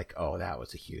being like, "Oh, that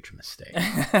was a huge mistake."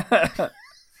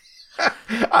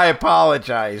 I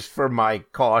apologize for my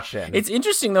caution. It's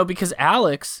interesting though because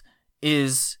Alex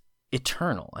is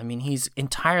eternal. I mean, he's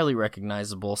entirely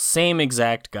recognizable, same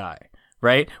exact guy.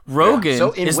 Right?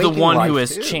 Rogan is the one who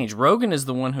has changed. Rogan is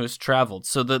the one who has traveled.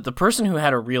 So the person who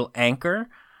had a real anchor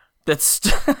that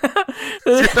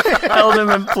held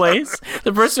him in place,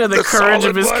 the person who had the courage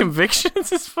of his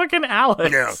convictions is fucking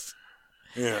Alex.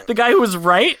 Yeah. The guy who was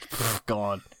right,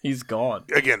 gone. He's gone.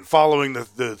 Again, following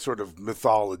the sort of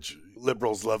mythology,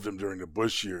 liberals loved him during the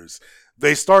Bush years.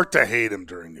 They start to hate him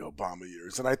during the Obama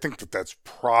years, and I think that's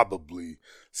probably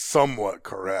somewhat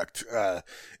correct.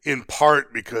 In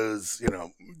part because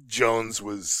Jones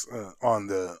was on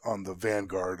the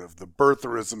vanguard of the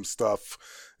birtherism stuff.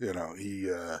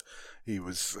 He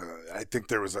was. I think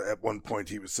there was at one point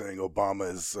he was saying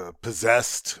Obama is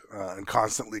possessed and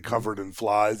constantly covered in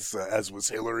flies, as was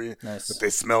Hillary. Nice. That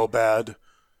they smell bad.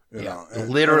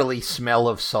 Literally smell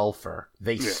of sulfur.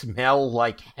 They smell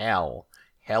like hell.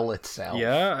 Hell itself.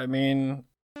 Yeah, I mean,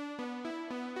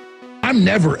 I'm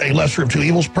never a lesser of two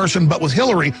evils person, but with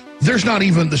Hillary, there's not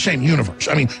even the same universe.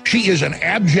 I mean, she is an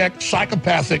abject,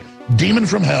 psychopathic demon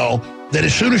from hell that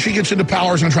as soon as she gets into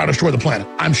power is going to try to destroy the planet.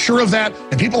 I'm sure of that,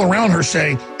 and people around her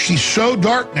say she's so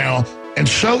dark now and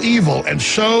so evil and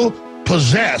so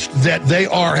possessed that they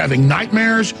are having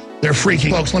nightmares. They're freaking.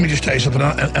 Folks, let me just tell you something.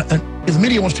 If the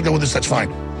media wants to go with this, that's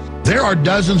fine. There are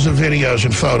dozens of videos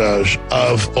and photos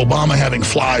of Obama having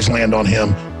flies land on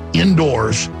him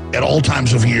indoors at all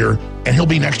times of year, and he'll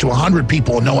be next to 100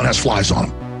 people and no one has flies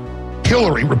on him.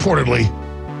 Hillary, reportedly,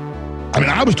 I mean,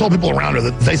 I was told people around her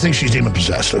that they think she's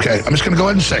demon-possessed, okay? I'm just going to go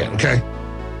ahead and say it, okay?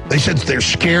 They said they're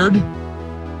scared.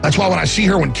 That's why when I see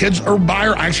her, when kids are by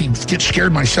her, I actually get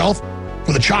scared myself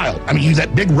for the child. I mean,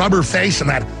 that big rubber face and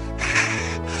that...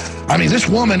 I mean, this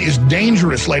woman is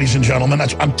dangerous, ladies and gentlemen.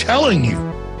 I'm telling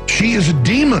you. She is a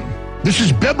demon. This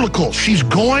is biblical. She's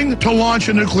going to launch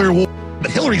a nuclear war.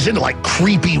 But Hillary's into like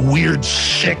creepy, weird,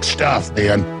 sick stuff,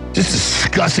 man. Just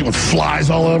disgusting with flies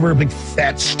all over her. Big,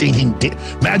 fat, stinking...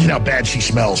 Imagine how bad she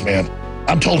smells, man.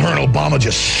 I'm told her and Obama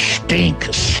just stink.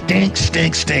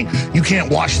 You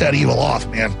can't wash that evil off,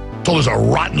 man. I'm told there's a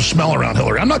rotten smell around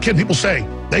Hillary. I'm not kidding. People say,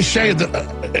 they say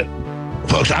that...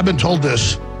 folks, I've been told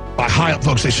this by high-up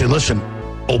folks. They say, listen,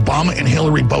 Obama and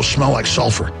Hillary both smell like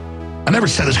sulfur. I never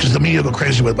said this because the media go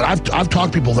crazy with it, but I've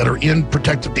talked to people that are in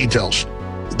protective details.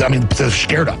 I mean, they're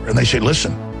scared of her, and they say,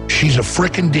 listen, she's a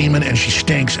frickin' demon, and she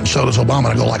stinks, and so does Obama.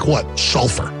 And I go, like what?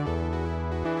 Sulfur.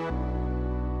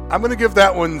 I'm going to give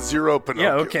that one 0 Pinocchios.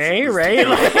 Yeah, okay, right?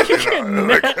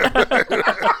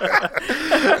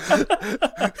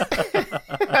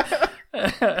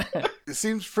 It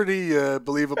seems pretty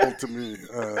believable to me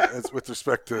as with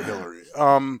respect to Hillary.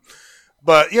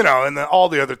 But, and all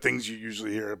the other things you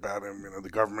usually hear about him, the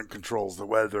government controls the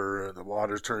weather, the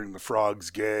water's turning the frogs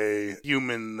gay,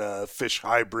 human fish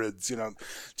hybrids,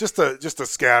 just a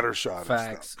scattershot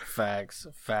of stuff.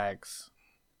 Facts.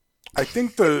 I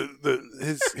think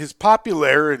his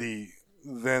popularity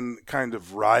then kind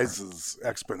of rises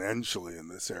exponentially in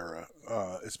this era,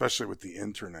 especially with the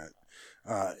internet.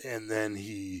 And then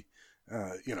he...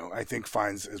 I think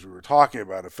finds, as we were talking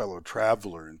about, a fellow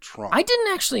traveler in Trump. I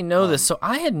didn't actually know this, so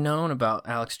I had known about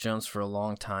Alex Jones for a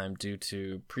long time due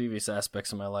to previous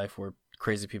aspects of my life where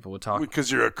crazy people would talk.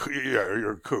 Because you're a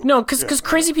kook. No, because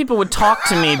crazy people would talk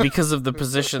to me because of the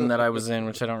position that I was in,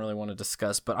 which I don't really want to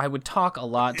discuss. But I would talk a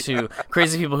lot to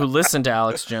crazy people who listened to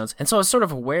Alex Jones, and so I was sort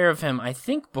of aware of him. I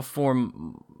think before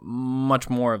much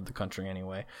more of the country,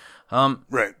 anyway.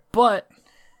 Right, but.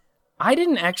 I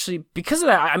didn't actually, because of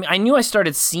that, I mean, I knew I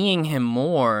started seeing him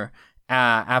more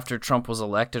after Trump was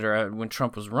elected or when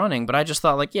Trump was running, but I just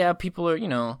thought, like, yeah, people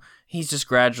are, he's just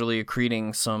gradually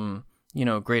accreting some,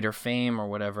 greater fame or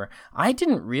whatever. I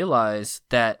didn't realize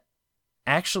that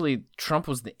actually Trump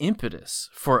was the impetus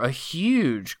for a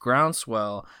huge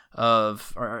groundswell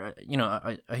of,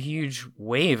 a huge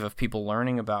wave of people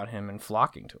learning about him and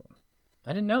flocking to him.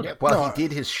 I didn't know that. Well, he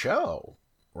did his show,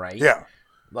 right? Yeah.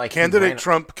 Like Candidate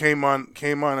Trump came on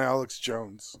Alex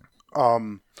Jones,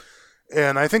 and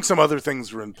I think some other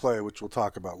things were in play, which we'll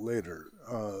talk about later.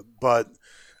 But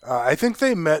I think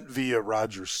they met via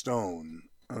Roger Stone,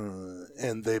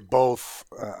 and they both,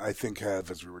 I think,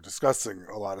 have, as we were discussing,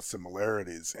 a lot of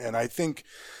similarities. And I think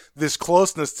this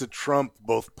closeness to Trump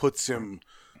both puts him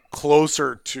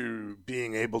closer to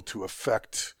being able to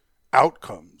affect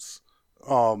outcomes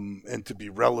and to be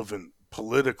relevant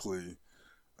politically.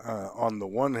 on the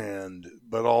one hand,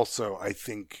 but also I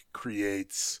think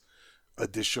creates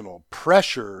additional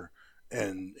pressure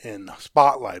and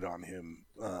spotlight on him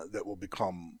that will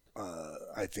become,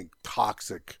 I think,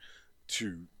 toxic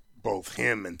to both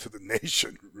him and to the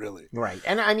nation, really. Right.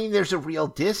 And I mean, there's a real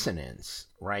dissonance,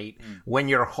 right? When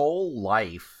your whole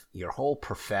life, your whole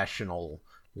professional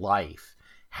life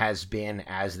has been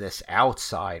as this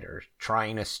outsider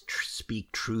trying to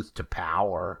speak truth to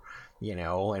power, you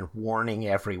know, and warning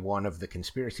everyone of the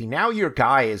conspiracy. Now your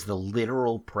guy is the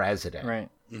literal president. Right.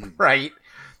 Right?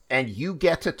 And you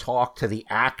get to talk to the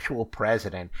actual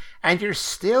president, and you're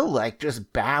still like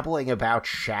just babbling about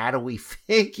shadowy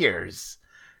figures,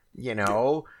 you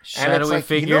know? And it's Shadowy like,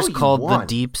 figures you called won. the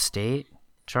deep state,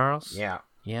 Charles? Yeah.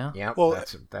 Yeah. Yeah. Well,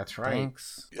 that's right.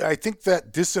 Thanks. I think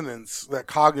that dissonance, that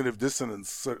cognitive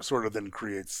dissonance, sort of then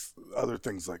creates other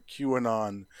things like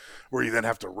QAnon, where you then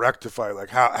have to rectify,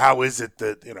 like, how is it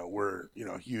that, you know, we're, you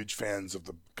know, huge fans of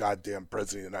the goddamn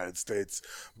president of the United States,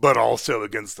 but also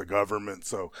against the government.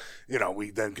 So, you know,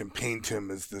 we then can paint him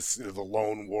as this, you know, the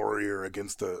lone warrior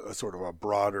against a sort of a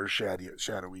broader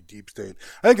shadowy deep state.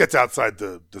 I think that's outside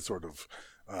the sort of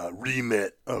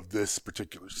remit of this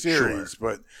particular series. Sure.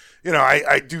 But, you know,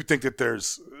 I do think that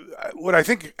there's but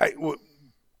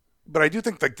I do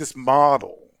think like this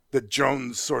model that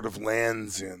Jones sort of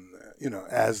lands in, you know,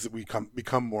 as we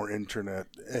become more internet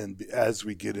and as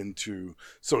we get into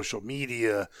social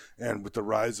media and with the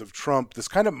rise of Trump, this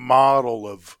kind of model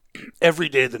of every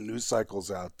day the news cycle's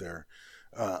out there.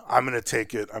 I'm going to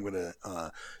take it. I'm going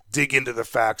to dig into the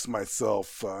facts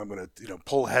myself. I'm going to, you know,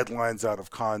 pull headlines out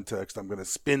of context. I'm going to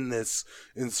spin this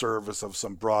in service of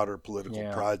some broader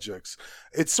political projects.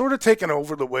 It's sort of taken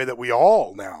over the way that we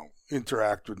all now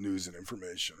interact with news and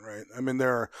information, right? I mean,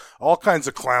 there are all kinds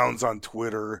of clowns on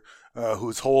Twitter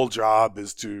whose whole job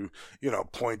is to, you know,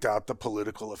 point out the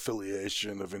political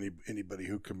affiliation of anybody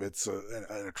who commits an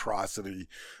atrocity,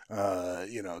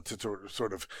 you know, to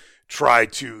sort of try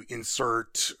to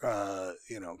insert,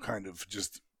 you know, kind of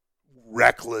just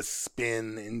reckless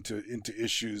spin into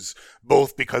issues,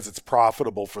 both because it's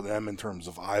profitable for them in terms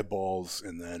of eyeballs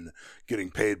and then getting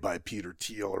paid by Peter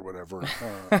Thiel or whatever,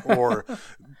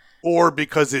 or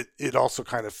because it also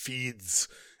kind of feeds.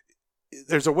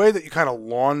 There's a way that you kind of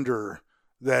launder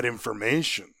that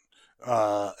information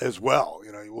as well.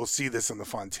 You know, we'll see this in the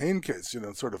Fontaine case, you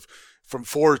know, sort of from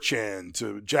 4chan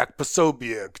to Jack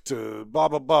Posobiec to blah,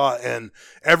 blah, blah. And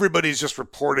everybody's just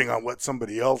reporting on what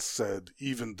somebody else said,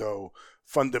 even though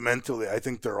fundamentally I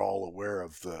think they're all aware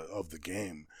of the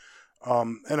game.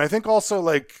 And I think also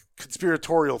like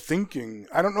conspiratorial thinking,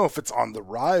 I don't know if it's on the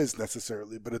rise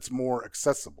necessarily, but it's more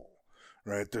accessible,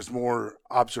 right? There's more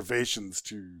observations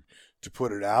to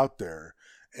put it out there.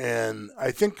 And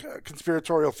I think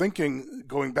conspiratorial thinking,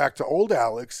 going back to old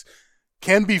Alex,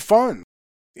 can be fun.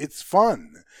 It's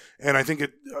fun. And I think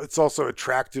it's also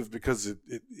attractive because it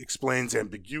explains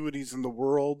ambiguities in the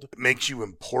world. It makes you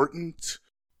important.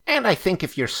 And I think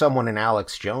if you're someone in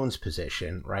Alex Jones'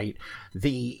 position, right,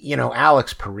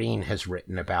 Alex Perrine has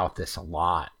written about this a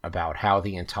lot, about how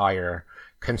the entire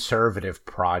conservative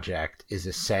project is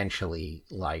essentially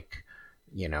like,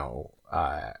 you know,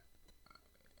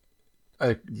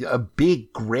 a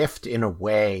big grift in a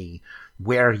way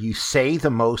where you say the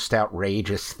most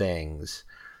outrageous things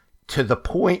to the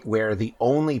point where the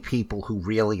only people who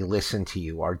really listen to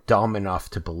you are dumb enough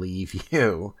to believe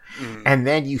you. Mm. And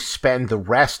then you spend the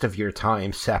rest of your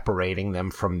time separating them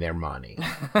from their money,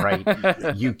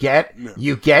 right? You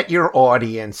get your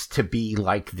audience to be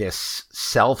like this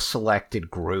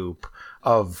self-selected group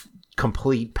of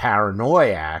complete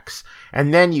paranoiacs,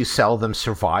 and then you sell them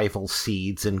survival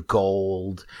seeds and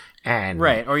gold. And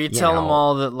right, or you tell them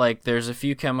all that like there's a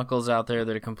few chemicals out there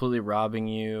that are completely robbing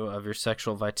you of your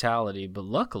sexual vitality, but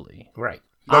luckily, right,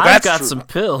 I've got some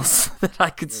pills that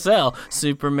I could sell: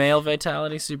 super male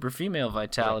vitality, super female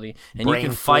vitality, and you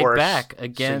can fight back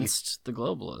against the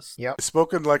globalists. Yep,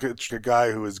 spoken like a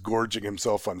guy who is gorging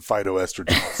himself on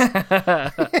phytoestrogens.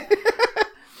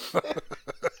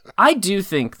 I do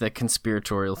think that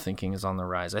conspiratorial thinking is on the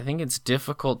rise. I think it's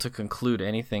difficult to conclude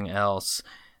anything else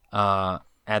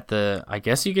at the, I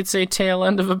guess you could say, tail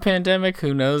end of a pandemic.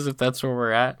 Who knows if that's where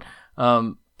we're at?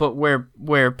 But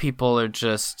where people are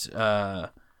just, huge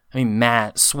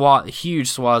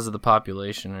swaths of the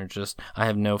population are just, I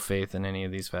have no faith in any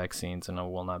of these vaccines and I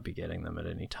will not be getting them at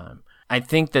any time. I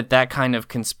think that kind of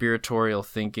conspiratorial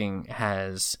thinking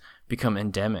has become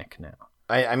endemic now.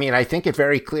 I think it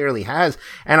very clearly has,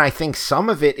 and I think some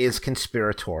of it is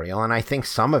conspiratorial, and I think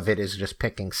some of it is just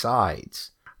picking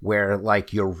sides, where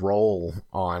like your role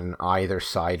on either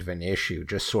side of an issue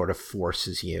just sort of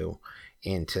forces you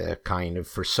into kind of,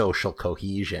 for social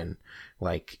cohesion,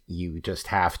 like you just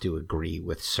have to agree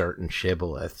with certain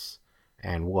shibboleths.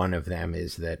 And one of them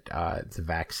is that the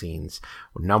vaccines,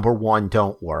 number one,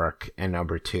 don't work, and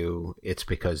number two, it's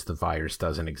because the virus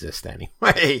doesn't exist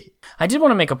anyway. I did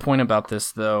want to make a point about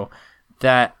this, though,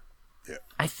 that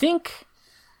I think,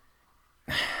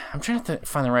 I'm trying to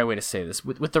find the right way to say this.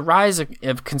 With the rise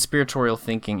of conspiratorial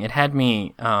thinking, it had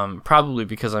me, probably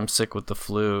because I'm sick with the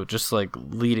flu, just like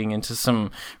leading into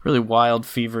some really wild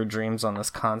fever dreams on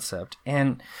this concept.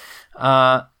 And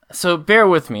so bear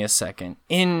with me a second.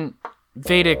 In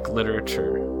Vedic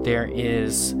literature, there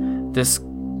is this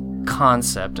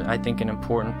concept, I think an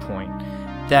important point,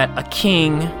 that a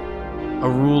king, a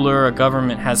ruler, a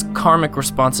government has karmic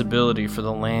responsibility for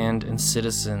the land and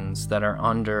citizens that are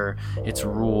under its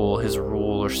rule, his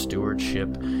rule or stewardship,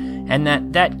 and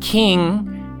that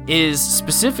king is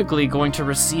specifically going to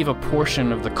receive a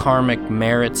portion of the karmic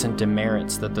merits and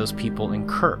demerits that those people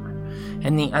incur.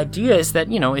 And the idea is that,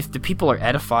 if the people are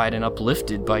edified and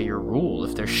uplifted by your rule,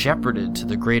 if they're shepherded to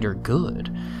the greater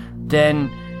good,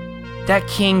 then that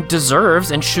king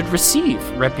deserves and should receive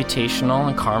reputational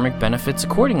and karmic benefits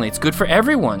accordingly. It's good for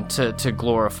everyone to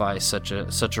glorify such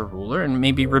a ruler and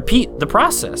maybe repeat the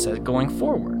process going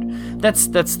forward. There's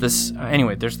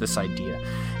this idea.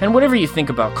 And whatever you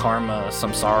think about karma,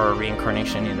 samsara,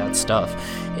 reincarnation, any of that stuff,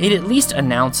 it at least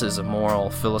announces a moral,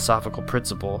 philosophical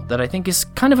principle that I think is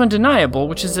kind of undeniable,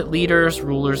 which is that leaders,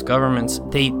 rulers, governments,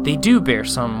 they do bear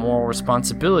some moral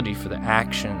responsibility for the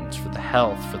actions, for the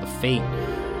health, for the fate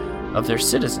of their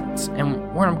citizens.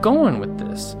 And where I'm going with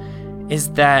this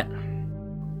is that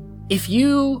if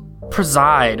you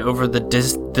preside over the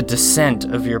descent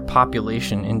of your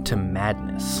population into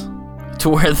madness, to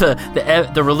where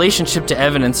the relationship to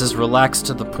evidence is relaxed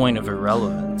to the point of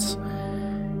irrelevance,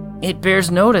 it bears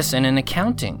notice in an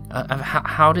accounting of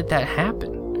how did that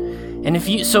happen. And if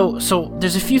you so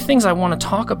there's a few things I want to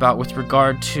talk about with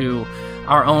regard to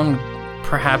our own,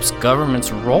 perhaps,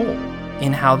 government's role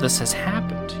in how this has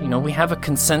happened. We have a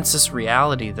consensus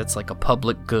reality that's like a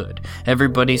public good.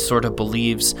 Everybody sort of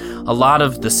believes a lot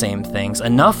of the same things,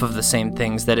 enough of the same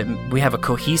things that we have a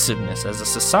cohesiveness as a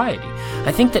society.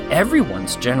 I think that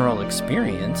everyone's general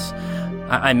experience,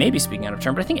 I may be speaking out of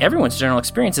turn, but I think everyone's general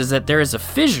experience is that there is a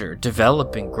fissure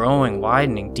developing, growing,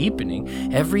 widening,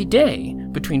 deepening every day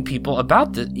between people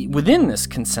within this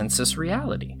consensus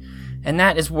reality. And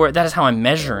that is how I'm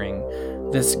measuring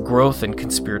this growth in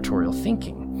conspiratorial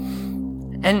thinking.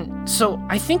 And so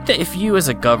I think that if you as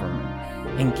a government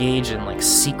engage in like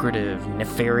secretive,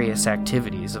 nefarious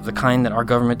activities of the kind that our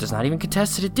government does not even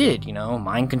contest that it did,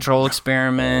 mind control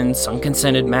experiments,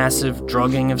 unconsented massive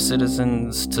drugging of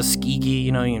citizens, Tuskegee,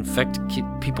 you infect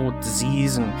people with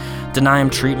disease and deny them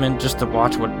treatment just to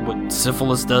watch what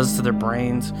syphilis does to their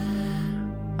brains,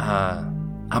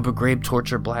 Abu Ghraib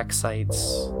torture, black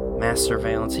sites, mass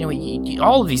surveillance,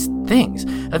 all of these things.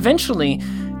 Eventually,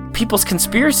 people's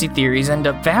conspiracy theories end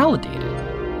up validated,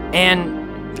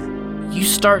 and you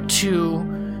start to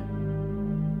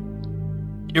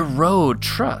erode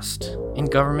trust in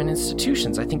government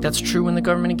institutions. I think that's true when the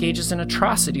government engages in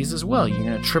atrocities as well. You're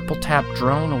going to triple tap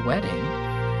drone a wedding,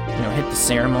 hit the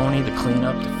ceremony, the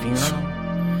cleanup, the funeral.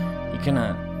 You're going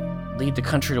to lead the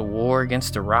country to war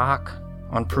against Iraq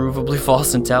on provably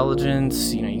false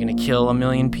intelligence. You're going to kill 1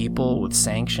 million people with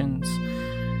sanctions.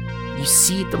 You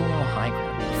cede the moral high ground.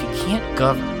 If you can't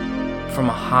govern from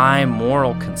a high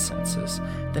moral consensus,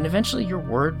 then eventually your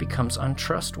word becomes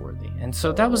untrustworthy. And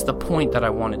so that was the point that I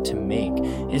wanted to make,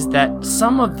 is that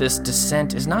some of this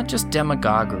dissent is not just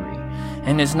demagoguery,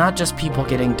 and is not just people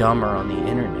getting dumber on the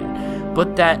internet,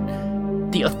 but that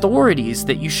the authorities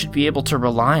that you should be able to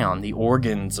rely on, the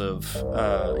organs of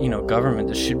government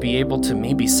that should be able to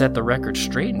maybe set the record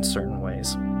straight in certain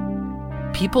ways,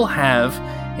 people have,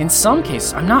 in some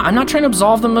cases, I'm not trying to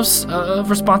absolve them of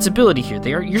responsibility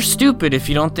here. You're stupid if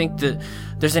you don't think that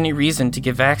there's any reason to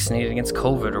get vaccinated against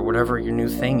COVID or whatever your new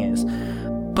thing is.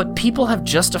 But people have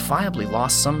justifiably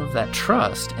lost some of that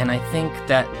trust, and I think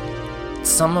that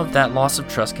some of that loss of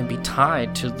trust can be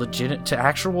tied to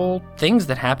actual things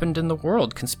that happened in the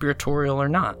world, conspiratorial or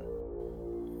not.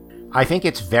 I think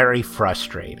it's very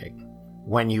frustrating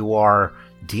when you are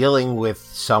dealing with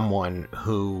someone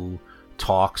who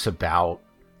talks about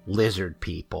lizard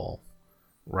people,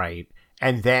 right?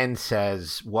 And then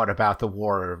says, what about the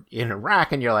war in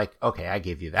Iraq? And you're like, okay, I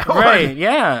give you that right, one.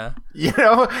 Yeah.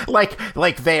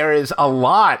 Like there is a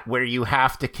lot where you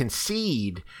have to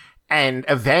concede, and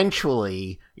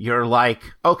eventually you're like,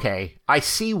 okay, I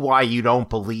see why you don't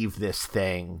believe this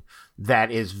thing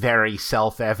that is very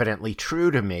self-evidently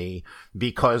true to me,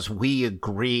 because we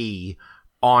agree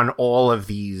on all of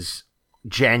these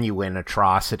genuine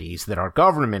atrocities that our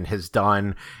government has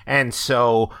done. And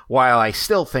so while I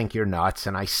still think you're nuts,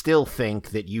 and I still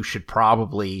think that you should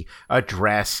probably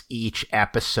address each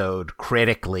episode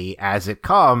critically as it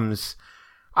comes,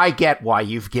 I get why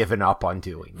you've given up on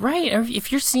doing that. Right.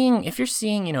 If you're seeing,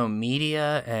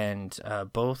 media and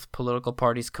both political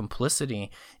parties'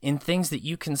 complicity in things that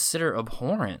you consider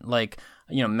abhorrent, like,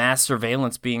 mass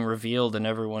surveillance being revealed and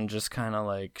everyone just kind of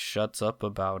like shuts up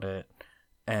about it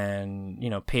and,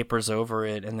 papers over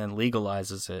it and then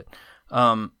legalizes it.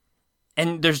 And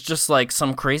there's just like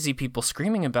some crazy people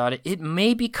screaming about it. It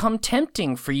may become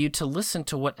tempting for you to listen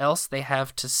to what else they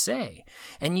have to say.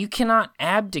 And you cannot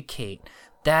abdicate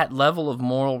that level of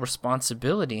moral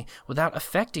responsibility without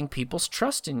affecting people's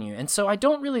trust in you. And so I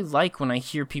don't really like when I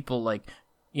hear people like,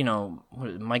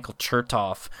 Michael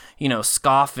Chertoff,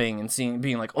 scoffing and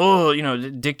being like, oh,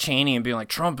 Dick Cheney, and being like,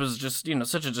 Trump is just,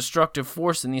 such a destructive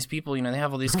force, and these people, they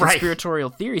have all these conspiratorial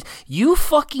theories. You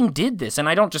fucking did this. And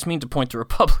I don't just mean to point to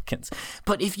Republicans,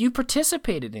 but if you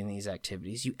participated in these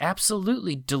activities, you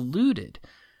absolutely diluted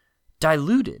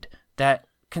that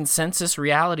consensus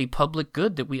reality public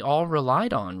good that we all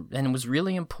relied on, and it was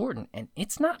really important, and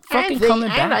it's not fucking coming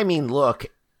back. And I mean, look,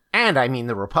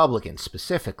 the Republicans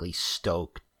specifically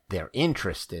stoked their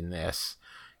interest in this,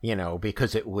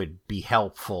 because it would be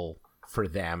helpful for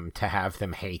them to have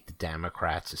them hate the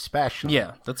Democrats especially.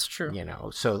 Yeah, that's true.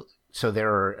 So there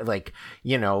are, like,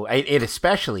 it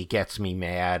especially gets me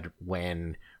mad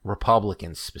when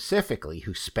Republicans specifically,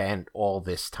 who spent all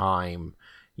this time,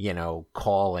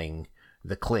 calling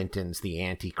the Clintons the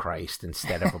Antichrist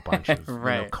instead of a bunch of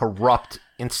corrupt,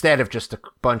 instead of just a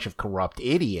bunch of corrupt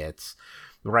idiots,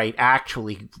 right?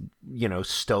 Actually,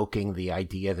 stoking the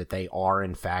idea that they are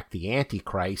in fact the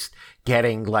Antichrist,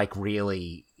 getting like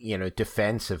really,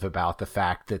 defensive about the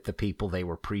fact that the people they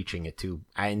were preaching it to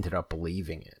ended up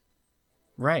believing it.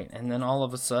 Right, and then all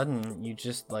of a sudden, you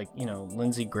just,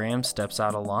 Lindsey Graham steps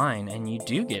out of line, and you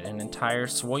do get an entire,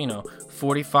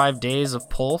 45 days of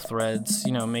poll threads,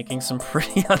 making some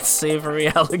pretty unsavory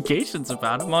allegations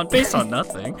about him based on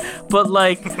nothing. But,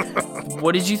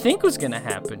 what did you think was going to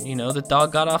happen? The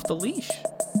dog got off the leash.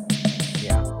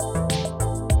 Yeah.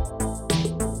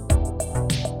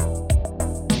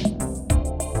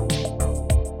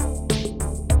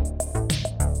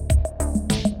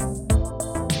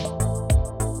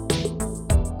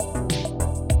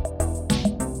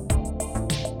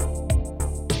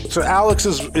 So Alex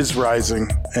is rising,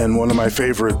 and one of my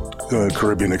favorite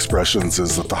Caribbean expressions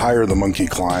is that the higher the monkey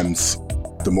climbs,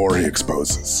 the more he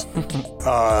exposes.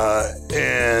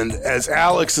 And as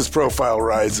Alex's profile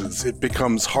rises, it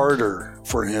becomes harder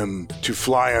for him to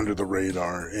fly under the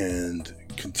radar and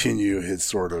continue his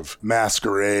sort of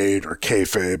masquerade or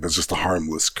kayfabe as just a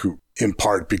harmless kook, in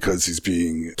part because he's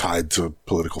being tied to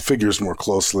political figures more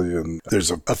closely, and there's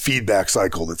a feedback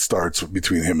cycle that starts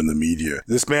between him and the media.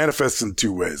 This manifests in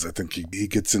two ways. I think he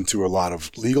gets into a lot of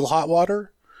legal hot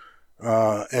water,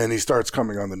 and he starts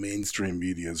coming on the mainstream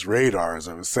media's radar, as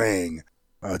I was saying,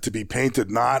 to be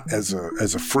painted not as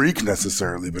a freak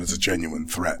necessarily, but as a genuine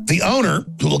threat. The owner,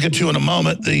 who we'll get to in a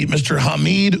moment, the Mr.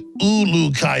 Hamid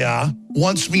Ulukaya,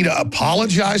 wants me to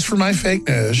apologize for my fake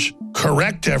news,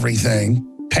 correct everything,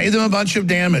 pay them a bunch of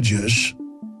damages.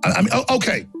 I mean,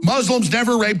 okay, Muslims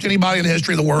never raped anybody in the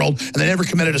history of the world, and they never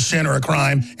committed a sin or a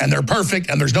crime, and they're perfect,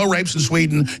 and there's no rapes in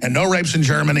Sweden, and no rapes in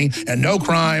Germany, and no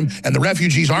crime, and the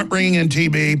refugees aren't bringing in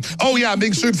TB. Oh yeah, I'm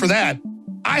being sued for that.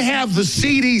 I have the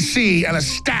CDC and a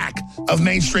stack of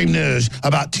mainstream news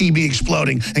about TB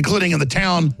exploding, including in the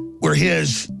town where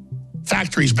his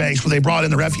factory's based, where they brought in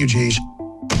the refugees.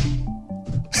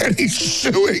 And he's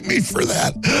suing me for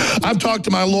that. I've talked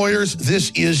to my lawyers.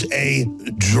 This is a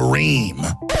dream.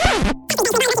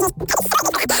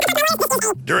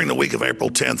 During the week of April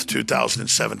 10th,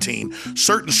 2017,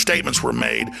 certain statements were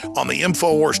made on the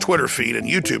InfoWars Twitter feed and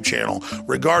YouTube channel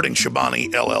regarding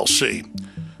Chobani LLC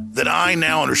that I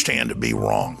now understand to be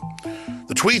wrong.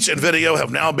 The tweets and video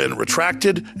have now been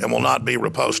retracted and will not be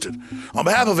reposted. On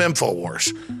behalf of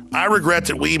InfoWars, I regret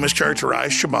that we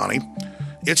mischaracterized Chobani,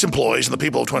 its employees, and the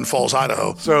people of Twin Falls,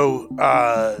 Idaho. So,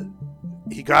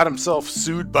 he got himself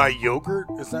sued by yogurt,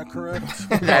 is that correct?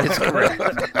 That is correct.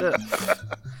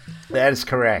 That is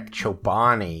correct.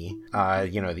 Chobani,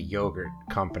 the yogurt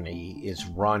company, is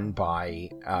run by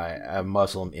a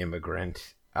Muslim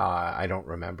immigrant. I don't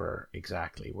remember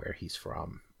exactly where he's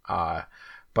from.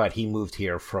 But he moved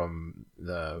here from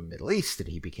the Middle East, and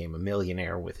he became a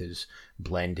millionaire with his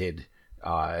blended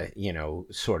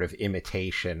sort of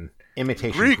imitation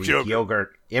Greek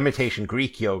yogurt. imitation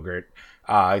Greek yogurt,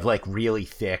 like really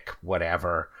thick,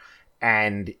 whatever.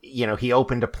 And, he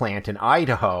opened a plant in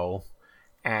Idaho,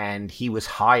 and he was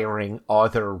hiring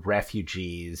other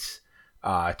refugees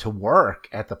to work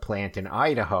at the plant in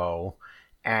Idaho.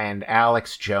 And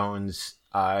Alex Jones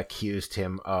accused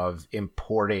him of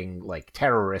importing like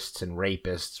terrorists and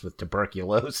rapists with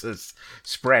tuberculosis,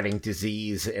 spreading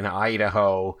disease in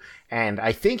Idaho. And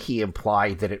I think he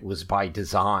implied that it was by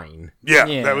design. Yeah.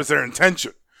 That was their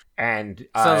intention. And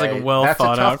sounds like a well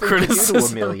thought out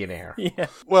criticism to a millionaire. Yeah.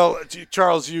 Well,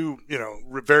 Charles, you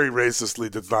very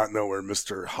racistly did not know where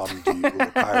Mr. Hamdi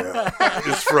Ulukaya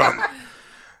is from.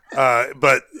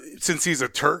 But since he's a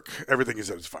Turk, everything he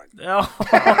said is fine.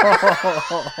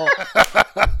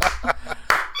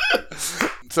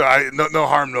 So no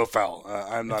harm, no foul.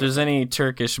 I'm not. If there's any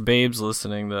Turkish babes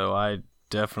listening, though, I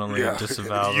definitely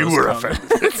disavow. You those were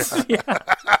comments. offended.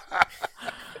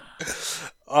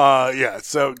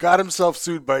 So got himself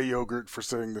sued by yogurt for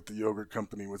saying that the yogurt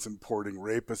company was importing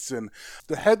rapists in.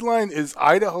 The headline is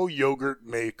Idaho yogurt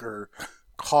maker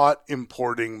caught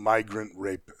importing migrant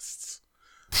rapists.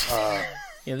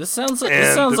 This sounds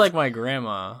like my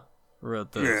grandma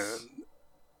wrote this.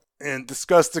 And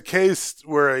discussed a case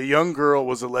where a young girl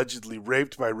was allegedly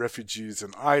raped by refugees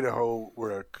in Idaho,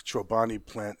 where a Chobani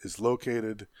plant is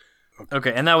located.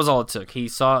 Okay, and that was all it took. He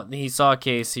saw a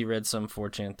case, he read some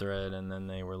 4chan thread, and then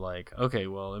they were like, okay,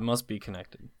 well, it must be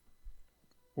connected.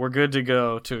 We're good to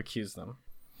go to accuse them.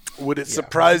 Would it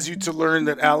surprise you to learn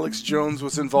that Alex Jones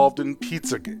was involved in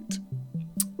Pizzagate?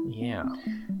 Yeah.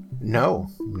 No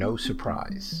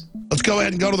surprise. Let's go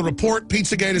ahead and go to the report.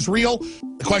 Pizzagate is real.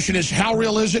 The question is, how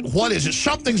real is it? What is it?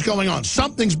 Something's going on.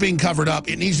 Something's being covered up.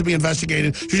 It needs to be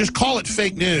investigated. So just call it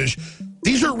fake news.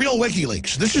 These are real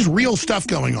WikiLeaks. This is real stuff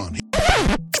going on.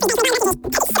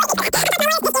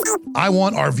 I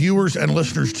want our viewers and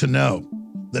listeners to know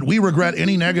that we regret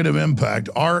any negative impact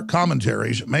our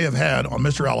commentaries may have had on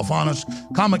Mr. Alefantis,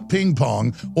 Comic Ping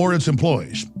Pong, or its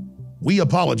employees. We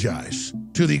apologize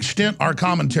to the extent our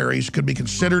commentaries could be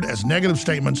considered as negative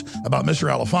statements about Mr.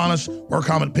 Alefantis or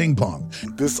Comet Ping Pong.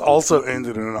 This also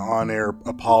ended in an on-air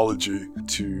apology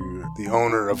to the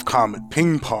owner of Comet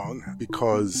Ping Pong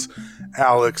because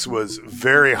Alex was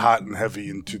very hot and heavy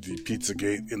into the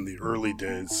Pizzagate in the early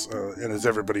days. And as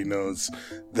everybody knows,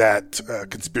 that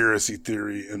conspiracy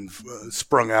theory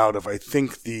sprung out of, I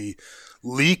think, the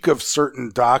leak of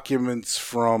certain documents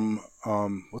from,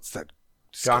 what's that?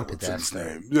 John What's Podesta.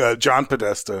 his name? John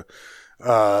Podesta.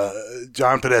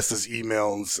 John Podesta's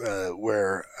emails,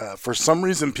 where for some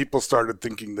reason people started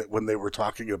thinking that when they were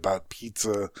talking about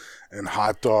pizza and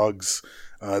hot dogs,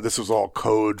 this was all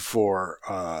code for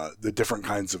the different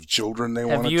kinds of children they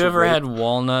wanted to Have you ever rape. had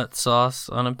walnut sauce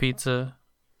on a pizza?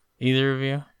 Either of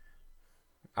you?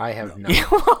 I have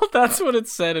not. Well, that's what it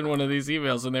said in one of these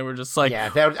emails, and they were just like,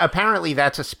 apparently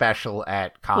that's a special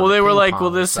at Comic well, they were Ping like, Pong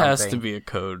well, or this has to something. be a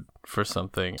code for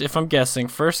something. If I'm guessing,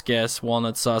 first guess,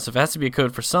 walnut sauce. If it has to be a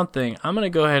code for something, I'm going to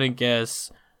go ahead and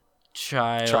guess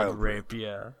child rape.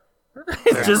 Yeah.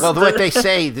 Well, what they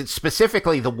say, that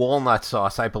specifically the walnut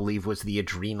sauce, I believe, was the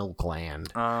adrenal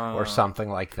gland or something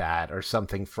like that, or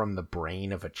something from the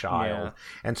brain of a child. Yeah.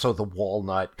 And so the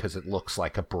walnut, because it looks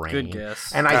like a brain. Good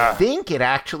guess. And I think it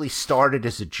actually started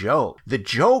as a joke. The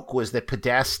joke was that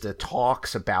Podesta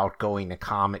talks about going to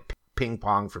Comet Ping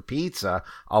Pong for pizza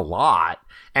a lot,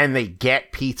 and they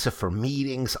get pizza for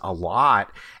meetings a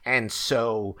lot. And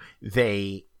so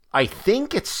I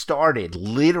think it started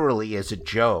literally as a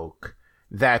joke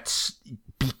that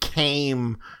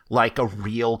became like a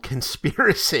real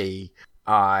conspiracy.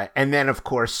 And then, of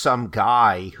course, some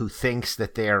guy who thinks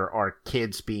that there are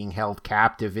kids being held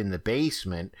captive in the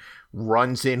basement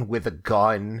runs in with a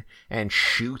gun and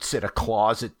shoots at a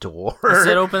closet door. I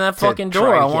said, open that fucking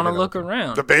door. I want to look open.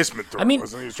 around. The basement door. I mean,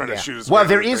 wasn't he? He was trying to shoot his well, way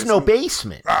there in the is no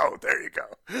basement. basement. Oh, there you go.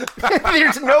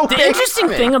 There's no The basement. interesting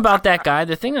thing about that guy,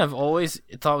 the thing I've always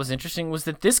thought was interesting, was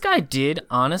that this guy did,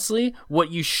 honestly, what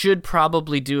you should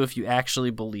probably do if you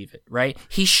actually believe it, right?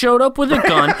 He showed up with a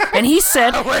gun, and he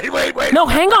said... Wait. No,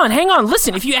 hang on.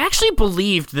 Listen, if you actually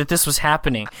believed that this was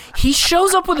happening, he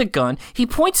shows up with a gun, he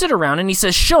points it around, and he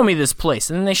says, show me this place.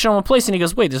 And then they show him a place, and he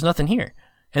goes, wait, there's nothing here.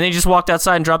 And they just walked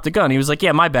outside and dropped the gun. He was like,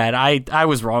 yeah, my bad. I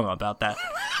was wrong about that.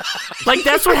 Like,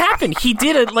 that's what happened. He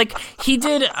did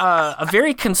a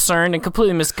very concerned and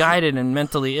completely misguided and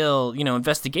mentally ill,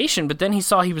 investigation, but then he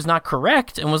saw he was not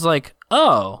correct and was like,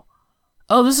 oh,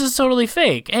 oh, this is totally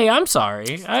fake. Hey, I'm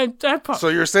sorry. So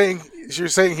you're saying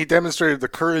he demonstrated the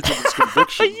courage of his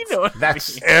convictions. You know what I mean.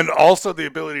 And also the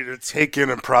ability to take in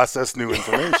and process new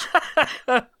information.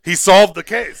 He solved the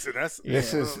case. In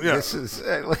essence. This is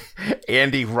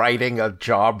Andy writing a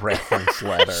job reference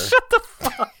letter. Shut the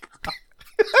fuck.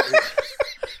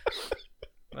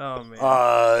 Oh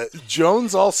man.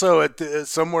 Jones also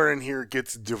somewhere in here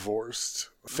gets divorced.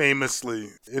 Famously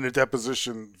in a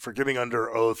deposition for getting under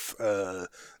oath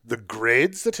the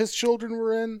grades that his children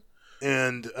were in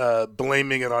and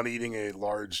blaming it on eating a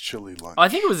large chili lunch. I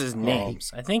think it was his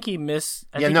names. I think he missed.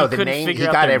 The name. He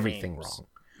got everything wrong.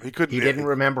 He didn't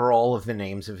remember all of the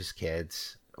names of his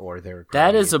kids or their grades.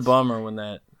 That is a bummer when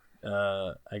that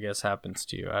I guess happens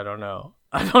to you. I don't know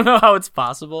how it's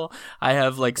possible. I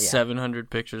have 700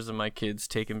 pictures of my kids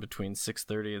taken between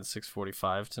 6:30 and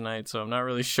 6:45 tonight, so I'm not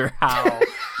really sure how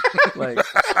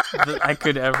I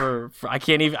could ever. I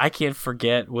can't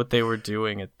forget what they were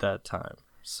doing at that time.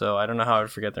 So I don't know how I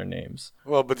would forget their names.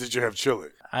 Well, but did you have chili?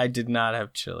 I did not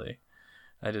have chili.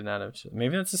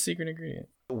 Maybe that's a secret ingredient.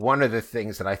 One of the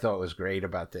things that I thought was great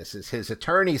about this is his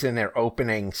attorneys in their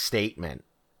opening statement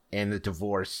in the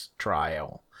divorce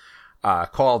trial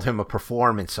called him a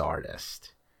performance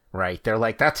artist, right? They're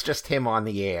like, that's just him on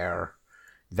the air.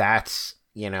 That's,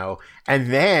 and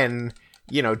then,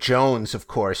 Jones, of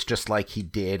course, just like he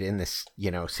did in this,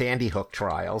 Sandy Hook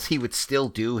trials, he would still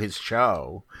do his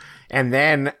show. And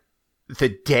then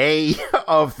the day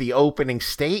of the opening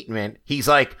statement, he's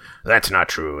like, that's not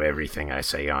true. Everything I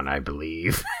say on, I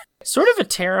believe. Sort of a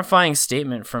terrifying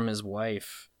statement from his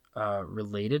wife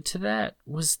related to that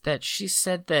was that she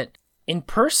said that in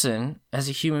person, as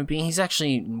a human being, he's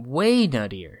actually way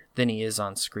nuttier than he is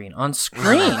on screen. On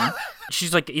screen,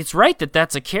 she's like, it's right that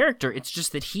that's a character. It's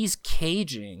just that he's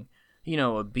caging,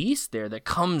 a beast there that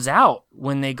comes out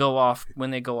when they go off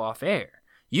air.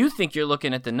 You think you're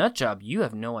looking at the nut job. You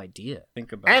have no idea.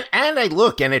 Think about it. And I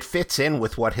look, and it fits in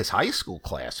with what his high school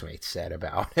classmates said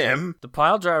about him. The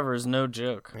pile driver is no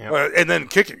joke. Yep. And then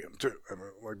kicking him, too.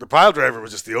 The pile driver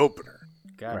was just the opener.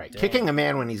 God right. Damn. Kicking a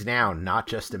man when he's down, not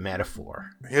just a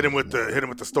metaphor. Hit him with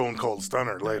the Stone Cold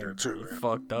Stunner later, too. He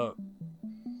fucked up.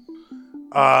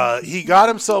 He got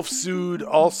himself sued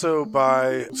also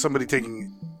by somebody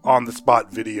taking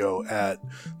on-the-spot video at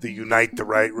the Unite the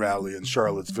Right rally in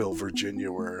Charlottesville,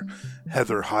 Virginia, where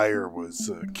Heather Heyer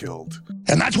was killed.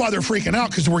 And that's why they're freaking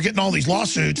out, because we're getting all these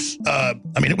lawsuits.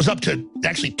 It was up to,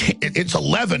 actually, it's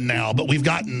 11 now, but we've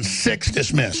gotten 6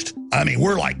 dismissed.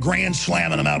 We're like grand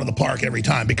slamming them out of the park every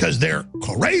time because they're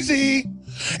crazy.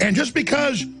 And just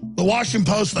because the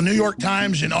Washington Post, the New York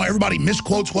Times, everybody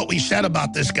misquotes what we said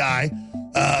about this guy,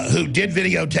 who did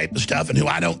videotape the stuff and who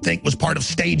I don't think was part of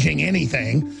staging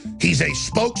anything. He's a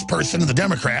spokesperson of the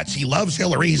Democrats. He loves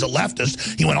Hillary. He's a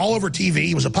leftist. He went all over TV.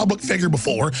 He was a public figure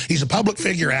before. He's a public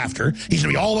figure after. He's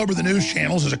going to be all over the news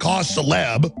channels as a cause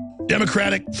celeb.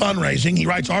 Democratic fundraising. He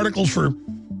writes articles for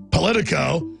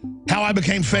Politico. How I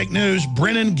Became Fake News.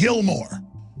 Brennan Gilmore.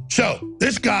 So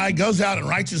this guy goes out and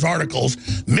writes his articles,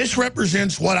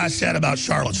 misrepresents what I said about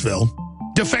Charlottesville,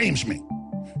 defames me.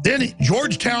 Then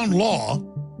Georgetown Law,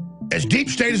 as deep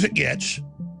state as it gets,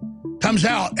 comes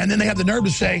out, and then they have the nerve to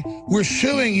say, we're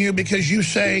suing you because you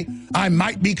say I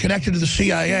might be connected to the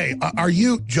CIA. Are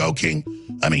you joking?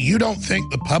 You don't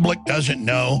think the public doesn't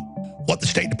know what the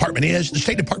State Department is? The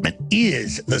State Department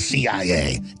is the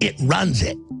CIA. It runs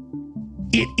it.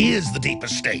 It is the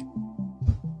deepest state.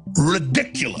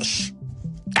 Ridiculous.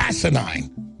 Asinine.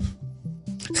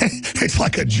 It's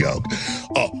like a joke.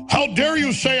 How dare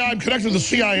you say I'm connected to the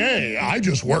CIA? I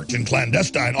just worked in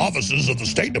clandestine offices of the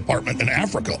State Department in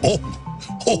Africa. Oh,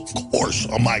 of course.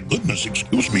 Oh, my goodness.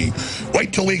 Excuse me.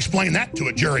 Wait till we explain that to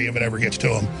a jury if it ever gets to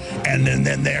them. And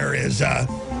then there is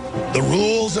the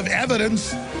rules of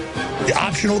evidence, the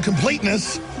optional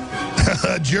completeness.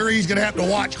 A jury's going to have to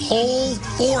watch whole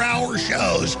 4-hour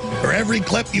shows for every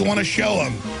clip you want to show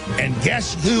them. And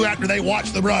guess who, after they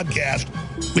watch the broadcast,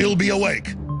 will be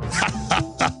awake?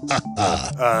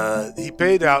 He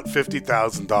paid out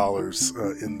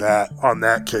 $50,000 on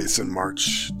that case in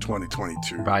March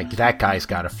 2022. Right, that guy's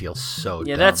got to feel so.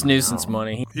 Yeah, that's nuisance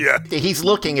money. Yeah, he's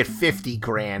looking at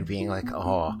 $50,000, being like,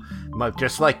 "Oh,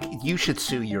 just like you should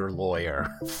sue your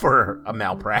lawyer for a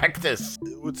malpractice."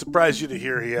 It would surprise you to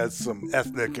hear he has some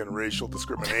ethnic and racial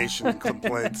discrimination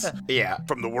complaints. Yeah,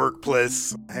 from the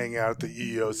workplace, hang out at the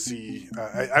EEOC.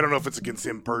 I don't know if it's against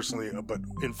him personally, but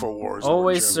InfoWars.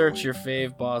 Always search your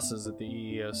fave bosses at the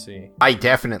EEOC. I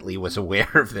definitely was aware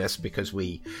of this because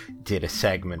we did a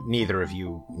segment. Neither of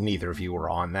you were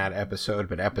on that episode,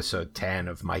 but episode 10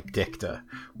 of Mike Dicta,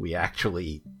 we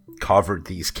actually covered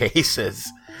these cases.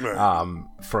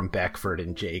 from Beckford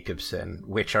and Jacobson,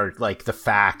 which are like, the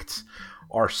facts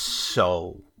are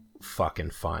so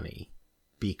fucking funny.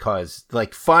 Because,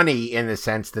 like, funny in the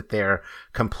sense that they're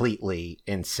completely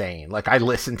insane. Like, I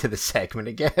listened to the segment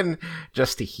again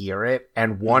just to hear it.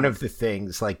 And one of the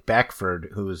things, like, Beckford,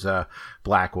 who's a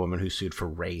black woman who sued for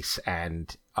race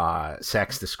and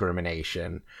sex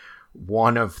discrimination,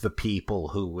 one of the people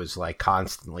who was, like,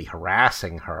 constantly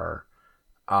harassing her,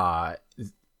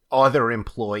 other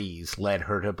employees led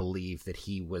her to believe that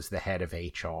he was the head of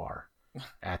HR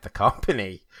at the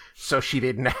company, so she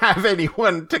didn't have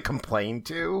anyone to complain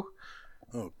to.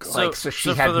 Oh God! So she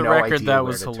so had for the no record, idea that where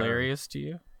was to turn. hilarious to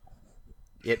you.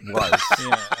 It was.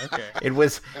 Yeah. Okay. It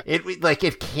was.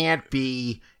 It can't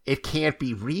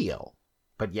be real.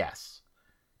 But yes,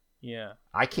 Yeah.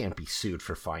 I can't be sued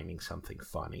for finding something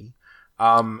funny.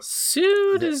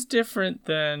 Sued is different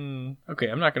than. Okay,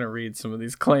 I'm not going to read some of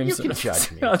these claims. You can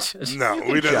judge me. I'll judge you. No, You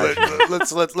can we don't. judge me.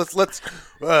 Let's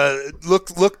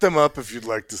look them up if you'd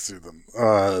like to see them.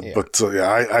 But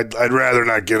I'd rather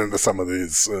not get into some of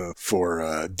these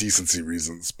for decency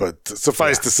reasons. But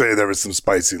suffice to say, there was some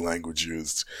spicy language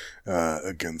used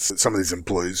against some of these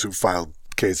employees who filed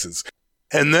cases.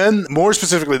 And then, more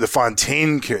specifically, the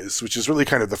Fontaine case, which is really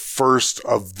kind of the first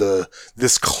of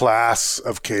this class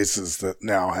of cases that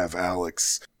now have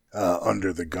Alex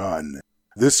under the gun.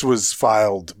 This was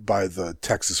filed by the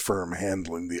Texas firm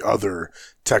handling the other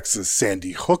Texas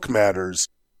Sandy Hook matters,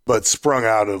 but sprung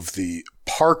out of the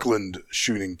Parkland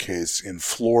shooting case in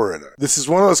Florida. This is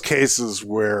one of those cases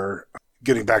where,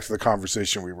 getting back to the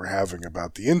conversation we were having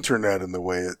about the internet and the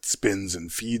way it spins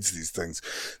and feeds these things,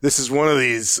 this is one of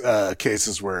these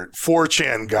cases where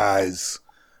 4chan guys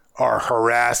are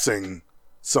harassing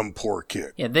some poor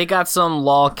kid. Yeah, they got some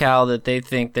lolcow that they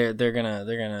think they're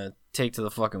gonna take to the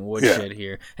fucking woodshed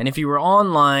here. And if you were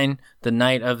online the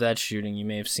night of that shooting, you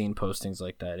may have seen postings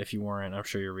like that. If you weren't, I'm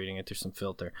sure you're reading it through some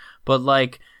filter. But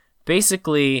like,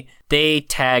 basically, they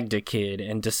tagged a kid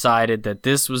and decided that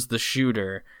this was the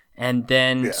shooter, and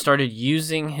then started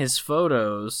using his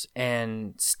photos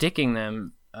and sticking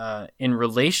them in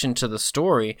relation to the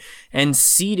story and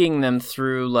seeding them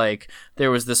through, like,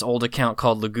 there was this old account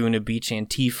called Laguna Beach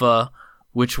Antifa,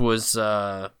 which was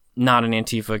not an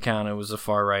Antifa account, it was a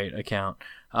far-right account,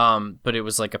 but it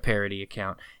was like a parody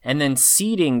account. And then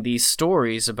seeding these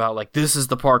stories about, like, this is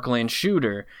the Parkland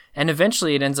shooter, and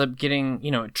eventually it ends up getting,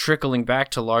 trickling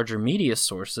back to larger media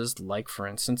sources, like, for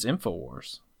instance,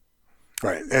 InfoWars.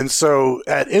 Right. And so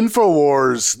at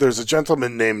InfoWars, there's a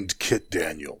gentleman named Kit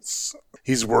Daniels.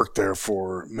 He's worked there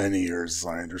for many years, as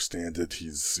I understand it.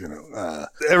 He's,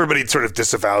 everybody sort of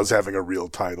disavows having a real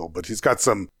title, but he's got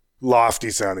some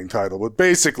lofty sounding title. But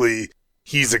basically,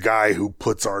 he's a guy who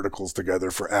puts articles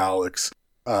together for Alex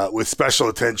with special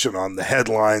attention on the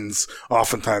headlines.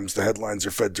 Oftentimes, the headlines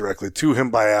are fed directly to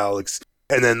him by Alex.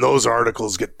 And then those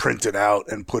articles get printed out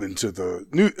and put into the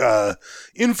new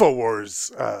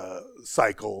InfoWars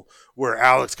cycle, where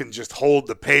Alex can just hold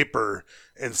the paper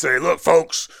and say, "Look,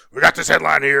 folks, we got this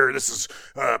headline here. This is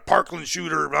Parkland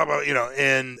shooter, blah blah,"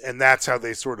 and that's how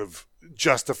they sort of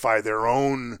justify their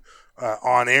own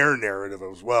on-air narrative,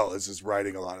 as well as is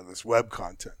writing a lot of this web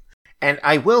content. And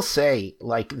I will say,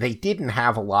 like, they didn't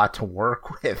have a lot to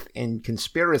work with in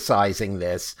conspiracizing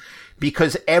this,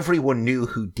 because everyone knew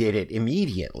who did it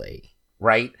immediately,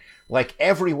 right? Like,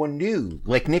 everyone knew.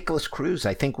 Like, Nicholas Cruz,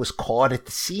 I think, was caught at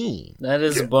the scene. That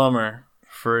is a bummer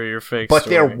for your fake But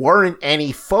story. there weren't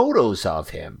any photos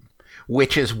of him,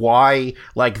 which is why,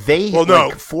 like, they... Well, no.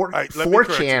 Like,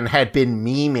 4chan had been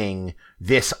memeing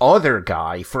this other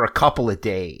guy for a couple of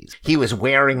days. He was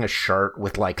wearing a shirt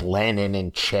with, like, Lenin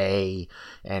and Che,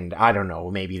 and I don't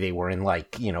know, maybe they were in,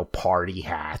 like, party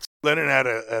hats. Lenin had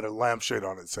a lampshade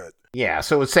on its head. Yeah,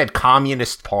 so it said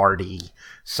Communist Party,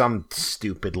 some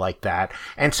stupid like that.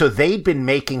 And so they'd been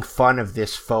making fun of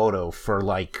this photo for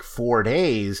like 4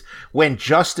 days, when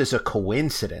just as a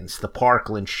coincidence, the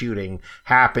Parkland shooting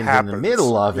happened in the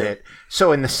middle of it.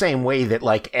 So in the same way that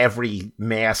like every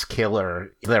mass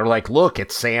killer, they're like, look,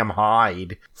 it's Sam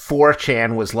Hyde.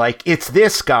 4chan was like, it's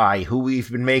this guy who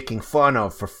we've been making fun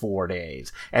of for 4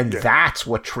 days. And that's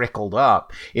what trickled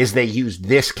up, is they used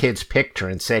this kid's picture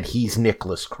and said he's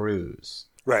Nicholas Cruz.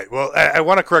 Right. Well, I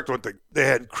want to correct one thing. They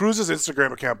had Cruz's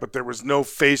Instagram account, but there was no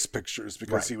face pictures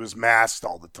because he was masked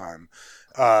all the time.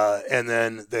 And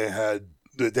then they had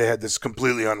this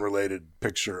completely unrelated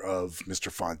picture of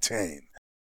Mr. Fontaine.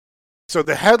 So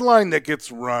the headline that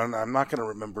gets run, I'm not going to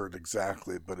remember it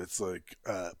exactly, but it's like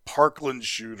Parkland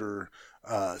shooter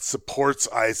supports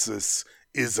ISIS,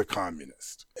 is a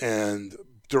communist. And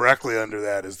directly under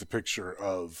that is the picture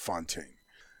of Fontaine.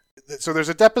 So there's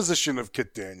a deposition of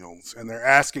Kit Daniels, and they're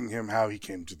asking him how he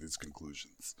came to these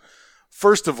conclusions.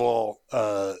 First of all,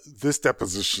 this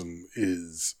deposition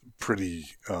is pretty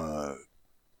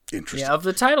interesting. Yeah, of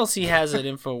the titles he has at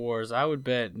InfoWars, I would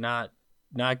bet not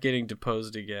getting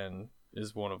deposed again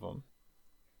is one of them.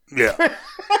 Yeah.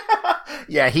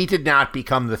 Yeah, he did not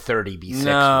become the 30B6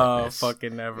 no, witness.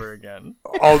 Fucking never again.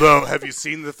 Although, have you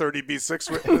seen the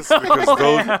 30B6 witness? Because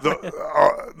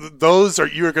those are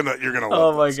you're gonna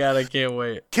love. Oh my those. God, I can't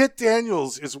wait. Kit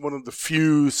Daniels is one of the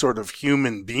few sort of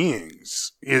human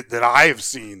beings that I have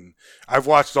seen. I've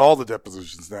watched all the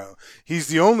depositions now. He's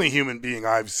the only human being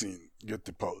I've seen get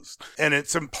deposed, and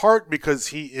it's in part because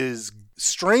he is,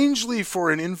 strangely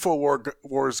for an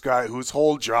InfoWars guy whose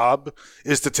whole job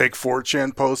is to take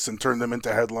 4chan posts and turn them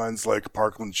into headlines like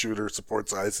Parkland shooter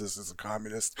supports ISIS as a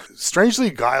communist, strangely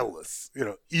guileless,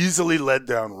 easily led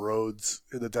down roads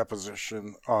in the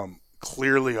deposition,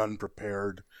 clearly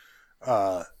unprepared,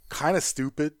 kind of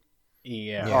stupid.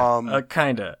 Yeah.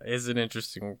 Kinda is an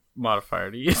interesting modifier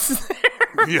to use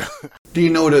there. Yeah. Do you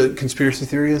know what a conspiracy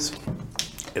theory is?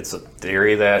 It's a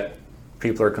theory that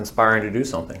people are conspiring to do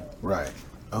something. Right.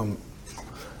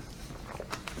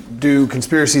 Do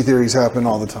conspiracy theories happen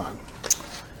all the time?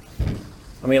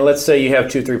 I mean, let's say you have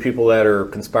 2-3 people that are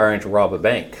conspiring to rob a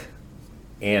bank,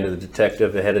 and the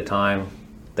detective ahead of time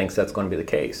thinks that's going to be the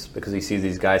case because he sees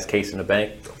these guys casing a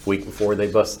bank a week before they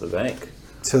bust the bank.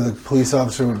 So the police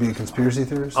officer would be a conspiracy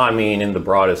theorist? I mean, in the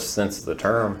broadest sense of the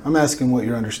term. I'm asking what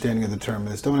your understanding of the term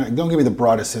is. Don't give me the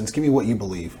broadest sense. Give me what you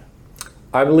believe.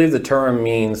 I believe the term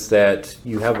means that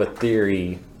you have a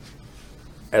theory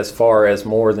as far as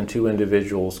more than 2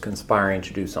 individuals conspiring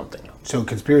to do something. So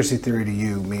conspiracy theory to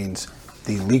you means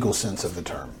the legal sense of the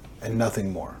term and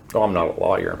nothing more. Oh, I'm not a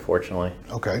lawyer, unfortunately.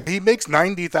 Okay. He makes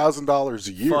 $90,000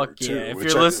 a year. Fuck too, yeah. If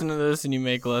you're listening to this and you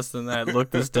make less than that,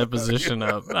 look this deposition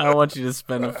up. I want you to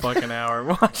spend a fucking hour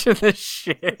watching this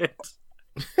shit.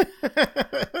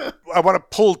 I want to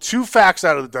pull 2 facts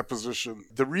out of the deposition.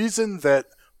 The reason that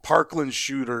Parkland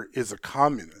shooter is a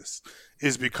communist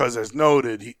is because, as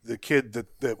noted, the kid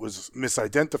that was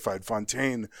misidentified,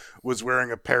 Fontaine, was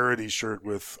wearing a parody shirt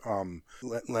with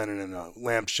Lenin and a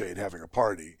lampshade having a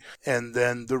party. And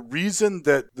then the reason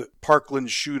that the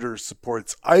Parkland shooter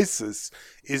supports ISIS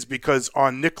is because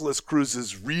on Nicholas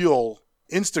Cruz's real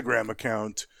Instagram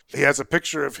account, he has a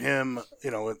picture of him,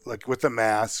 like with a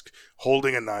mask,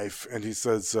 holding a knife, and he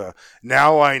says,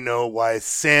 now I know why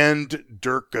Sand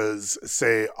Durkas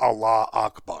say Allah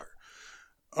Akbar.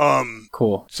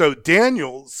 Cool. So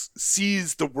Daniels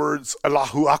sees the words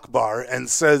Allahu Akbar and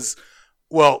says,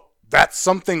 well, that's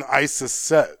something ISIS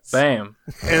says. Bam.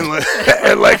 And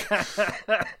like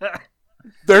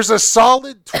there's a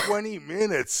solid 20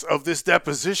 minutes of this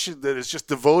deposition that is just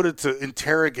devoted to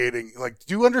interrogating. Like,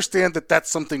 do you understand that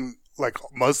that's something like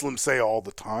Muslims say all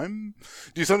the time?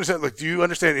 Do you understand? Like, do you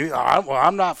understand?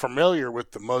 I'm not familiar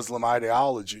with the Muslim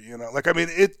ideology.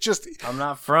 It just. I'm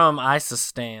not from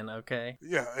ISIStan, okay?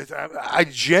 Yeah, I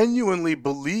genuinely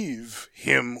believe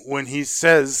him when he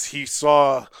says he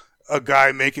saw a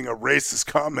guy making a racist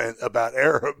comment about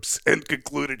Arabs and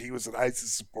concluded he was an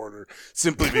ISIS supporter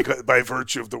simply because by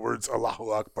virtue of the words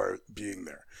Allahu Akbar being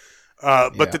there.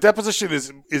 But the deposition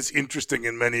is interesting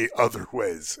in many other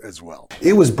ways as well.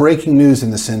 It was breaking news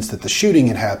in the sense that the shooting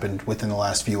had happened within the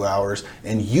last few hours,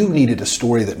 and you needed a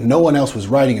story that no one else was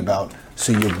writing about,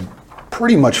 so you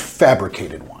pretty much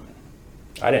fabricated one.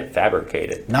 I didn't fabricate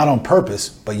it. Not on purpose,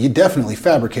 but you definitely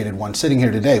fabricated one. Sitting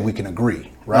here today, we can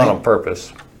agree, right? Not on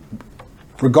purpose.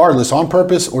 Regardless, on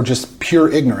purpose or just pure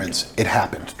ignorance, it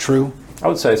happened. True? I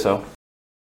would say so.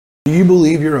 Do you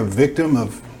believe you're a victim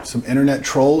of some internet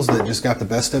trolls that just got the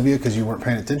best of you because you weren't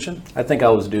paying attention? I think I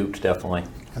was duped, definitely.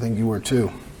 I think you were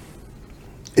too.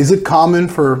 Is it common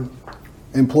for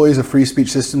employees of free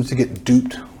speech systems to get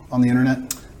duped on the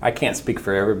internet? I can't speak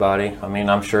for everybody. I mean,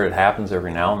 I'm sure it happens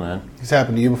every now and then. Has it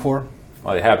happened to you before?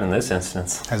 Well, it happened in this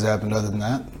instance. Has it happened other than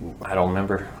that? I don't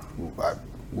remember.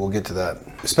 We'll get to that.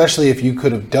 Especially if you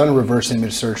could have done a reverse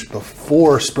image search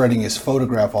before spreading his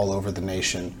photograph all over the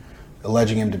nation,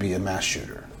 alleging him to be a mass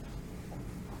shooter.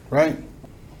 Right?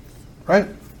 Right?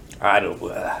 I don't.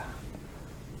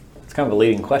 It's kind of a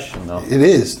leading question, though. It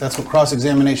is. That's what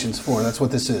cross-examination's for. That's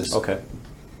what this is. Okay.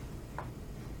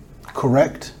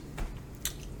 Correct?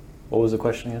 What was the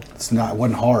question again? It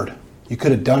wasn't hard. You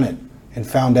could have done it and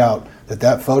found out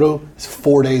that photo is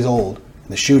 4 days old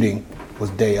and the shooting was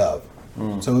day of.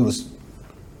 So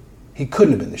he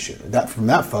couldn't have been the shooter. From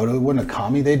that photo, it wasn't a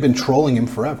commie. They'd been trolling him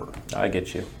forever. I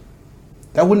get you.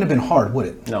 That wouldn't have been hard, would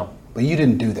it? No. But you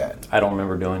didn't do that. I don't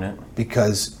remember doing it.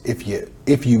 Because if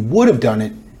you would have done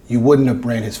it, you wouldn't have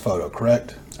ran his photo,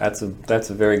 correct? That's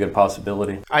a very good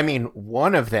possibility. I mean,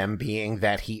 one of them being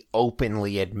that he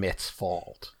openly admits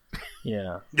fault.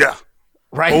 Yeah. Yeah.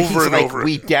 Right? Over He's and like, over.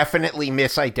 we definitely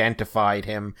misidentified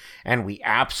him, and we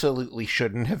absolutely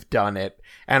shouldn't have done it,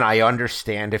 and I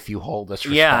understand if you hold us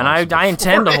responsible. Yeah, and I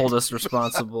intend to for it." hold us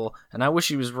responsible, and I wish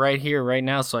he was right here, right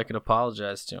now, so I could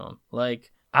apologize to him.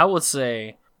 Like, I would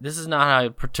say, this is not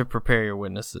how to prepare your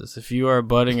witnesses. If you are a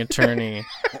budding attorney,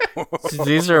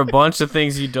 these are a bunch of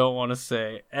things you don't want to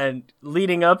say. And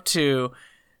leading up to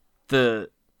the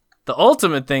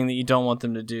ultimate thing that you don't want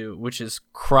them to do, which is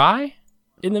cry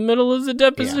in the middle of the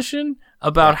deposition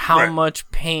about how much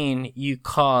pain you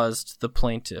caused the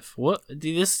plaintiff. What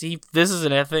this is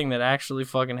a thing that actually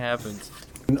fucking happens.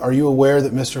 Are you aware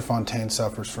that Mr. Fontaine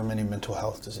suffers from any mental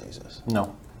health diseases?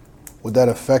 No. Would that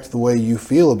affect the way you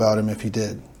feel about him if he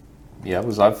did? Yeah,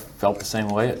 I've felt the same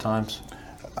way at times.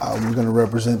 I'm going to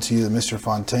represent to you that Mr.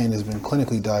 Fontaine has been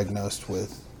clinically diagnosed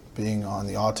with being on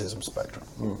the autism spectrum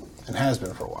and has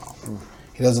been for a while.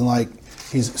 He doesn't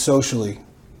he's socially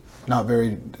not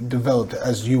very developed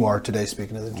as you are today,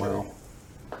 speaking to the jury,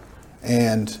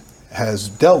 and has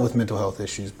dealt with mental health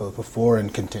issues both before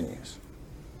and continues.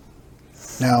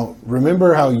 Now,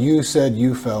 remember how you said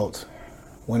you felt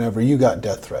whenever you got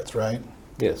death threats, right?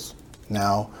 Yes.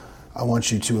 Now, I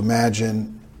want you to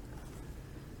imagine,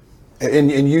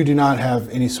 and you do not have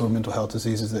any sort of mental health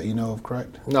diseases that you know of,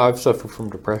 correct? No, I've suffered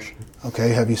from depression. Okay,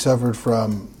 have you suffered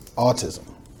from autism,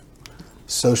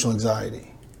 social anxiety?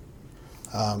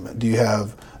 Do you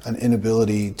have an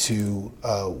inability to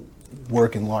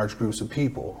work in large groups of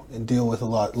people and deal with a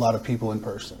lot of people in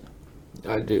person?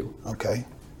 I do. Okay,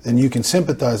 then you can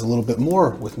sympathize a little bit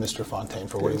more with Mr. Fontaine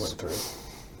for what he went through.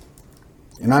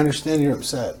 And I understand you're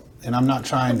upset, and I'm not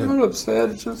trying to... I'm not upset,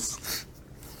 it's just...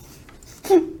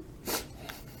 Take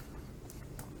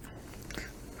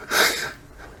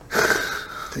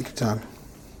your time.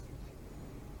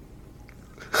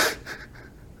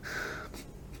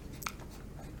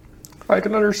 I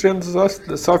can understand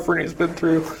the suffering he's been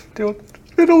through, dealing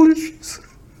with mental issues.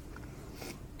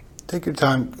 Take your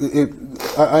time.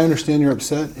 I understand you're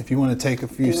upset. If you want to take a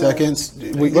few seconds,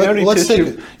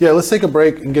 let's take a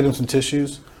break and get him some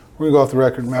tissues. We're gonna go off the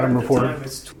record, Madam Reporter.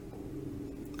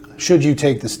 Should you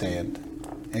take the stand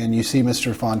and you see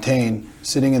Mr. Fontaine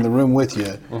sitting in the room with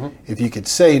you, if you could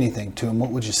say anything to him,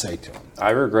 what would you say to him?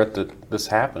 I regret that this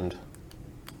happened.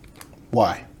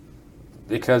 Why?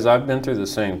 Because I've been through the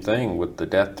same thing with the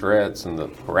death threats and the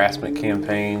harassment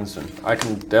campaigns, and I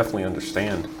can definitely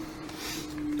understand.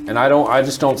 And I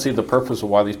just don't see the purpose of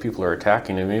why these people are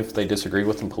attacking him, even if they disagree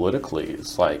with him politically.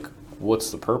 It's like, what's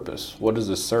the purpose? What does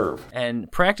this serve? And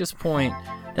practice point,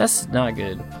 that's not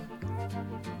good.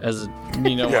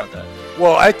 You don't want that.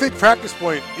 Well, I think practice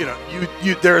point,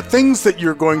 you there are things that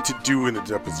you're going to do in a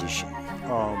deposition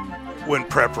when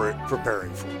preparing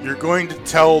for it. You're going to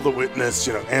tell the witness,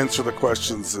 answer the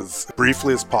questions as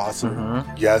briefly as possible.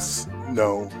 Yes,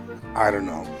 no, I don't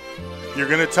know. You're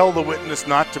going to tell the witness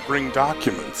not to bring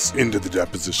documents into the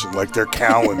deposition, like their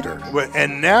calendar.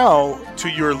 And now, to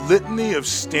your litany of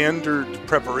standard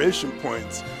preparation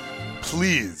points,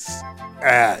 please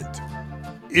add,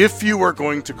 if you are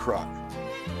going to cry,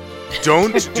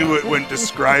 don't do it when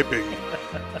describing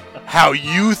how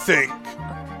you think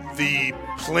the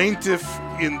plaintiff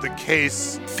in the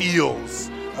case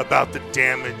feels about the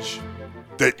damage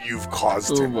that you've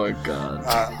caused him. Oh my God.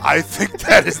 I think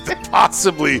that is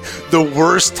possibly the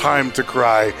worst time to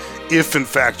cry if in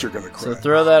fact you're going to cry. So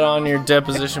throw that on your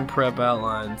deposition prep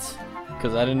outlines,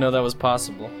 because I didn't know that was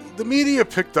possible. The media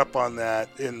picked up on that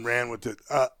and ran with it.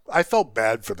 I felt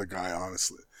bad for the guy,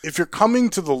 honestly. If you're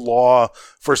coming to the law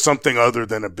for something other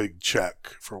than a big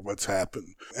check for what's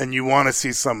happened, and you want to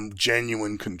see some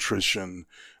genuine contrition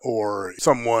or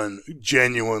someone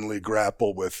genuinely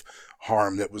grapple with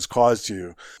harm that was caused to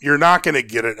you, you're not going to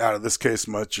get it out of this case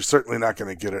much. You're certainly not going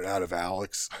to get it out of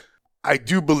Alex. I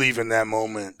do believe in that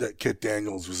moment that Kit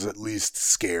Daniels was at least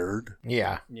scared.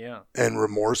 Yeah. And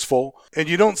remorseful. And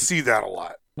you don't see that a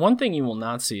lot. One thing you will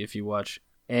not see if you watch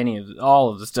all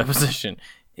of this deposition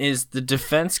is the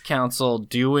defense counsel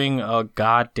doing a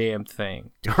goddamn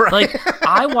thing. Right. Like,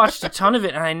 I watched a ton of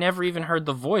it and I never even heard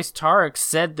the voice. Tarek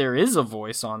said there is a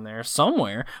voice on there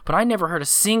somewhere, but I never heard a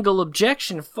single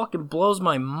objection. It fucking blows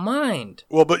my mind.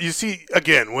 Well, but you see,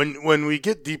 again, when we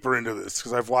get deeper into this,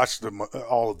 because I've watched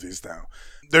all of these now,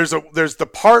 there's the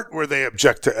part where they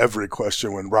object to every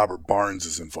question when Robert Barnes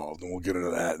is involved, and we'll get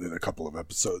into that in a couple of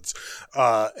episodes.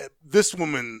 This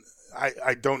woman,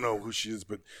 I don't know who she is,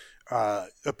 but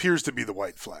appears to be the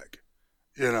white flag.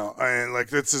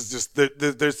 This is just,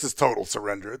 there's this total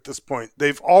surrender at this point.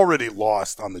 They've already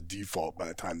lost on the default by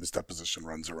the time this deposition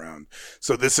runs around.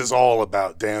 So this is all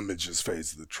about damages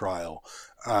phase of the trial.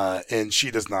 And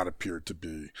she does not appear to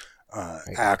be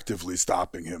actively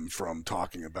stopping him from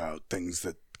talking about things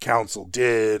that counsel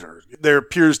did, or there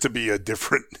appears to be a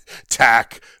different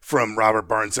tack from Robert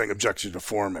Barnes saying objection to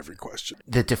form every question.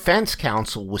 The defense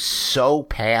counsel was so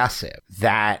passive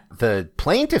that the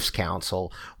plaintiff's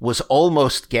counsel was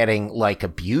almost getting like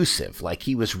abusive, like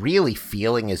he was really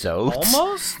feeling his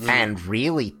oaths and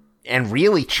really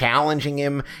challenging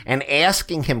him and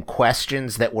asking him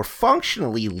questions that were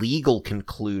functionally legal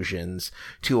conclusions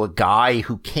to a guy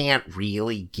who can't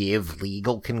really give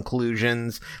legal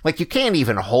conclusions. Like, you can't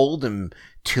even hold him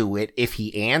to it if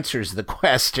he answers the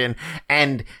question,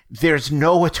 and there's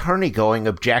no attorney going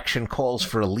objection calls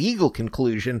for a legal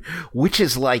conclusion, which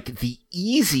is like the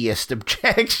easiest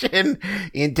objection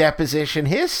in deposition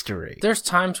history. There's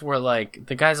times where like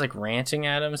the guy's like ranting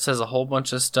at him, says a whole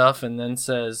bunch of stuff, and then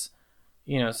says,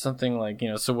 something like,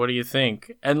 so what do you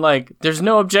think? And like, there's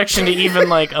no objection to even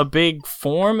like a big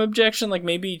form objection, like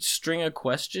maybe string a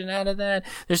question out of that.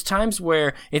 There's times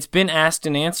where it's been asked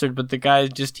and answered, but the guy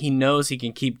he knows he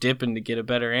can keep dipping to get a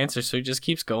better answer. So he just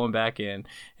keeps going back in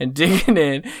and digging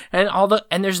in,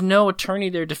 and there's no attorney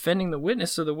there defending the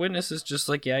witness. So the witness is just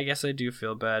like, yeah, I guess I do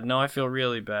feel bad. No, I feel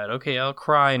really bad. Okay, I'll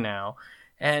cry now.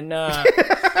 And,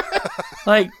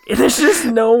 like, there's just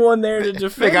no one there to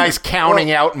defend. The guy's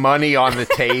counting out money on the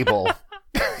table.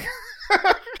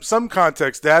 Some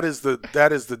context, that is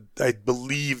the I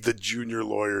believe the junior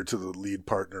lawyer to the lead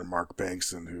partner, Mark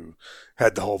Bankson, who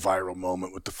had the whole viral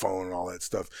moment with the phone and all that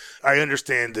stuff. I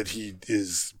understand that he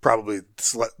is probably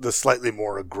the slightly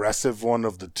more aggressive one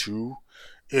of the two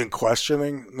in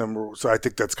questioning. So I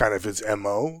think that's kind of his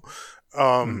MO.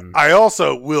 I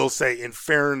also will say, in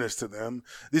fairness to them,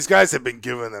 these guys have been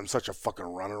giving them such a fucking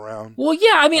runaround. Well,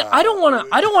 yeah, I mean, I don't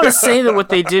want to say that what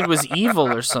they did was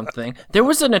evil or something. There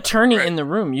was an attorney in the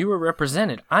room. You were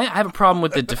represented. I have a problem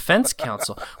with the defense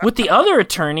counsel. With the other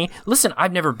attorney, listen,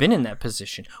 I've never been in that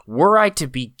position. Were I to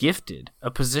be gifted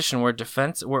a position where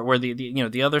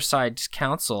the other side's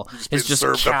counsel is just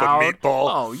served cowed, up a meatball.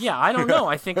 Oh yeah, I don't know.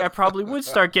 I think I probably would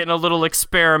start getting a little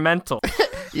experimental.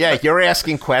 Yeah, you're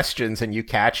asking questions and you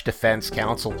catch defense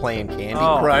counsel playing Candy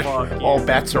Crush. All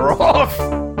bets are off.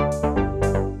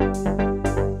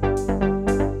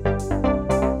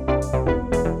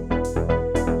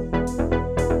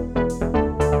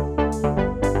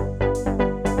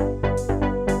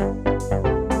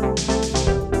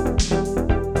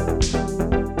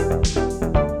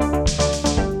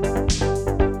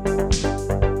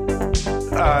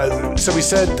 So we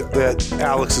said that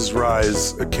Alex's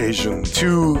rise occasioned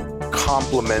two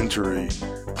complementary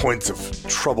points of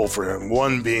trouble for him.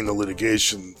 One being the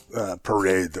litigation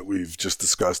parade that we've just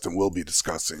discussed and will be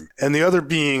discussing. And the other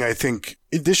being, I think,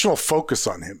 additional focus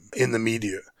on him in the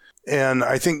media. And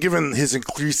I think given his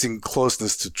increasing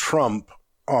closeness to Trump,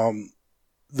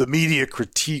 the media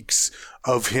critiques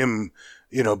of him,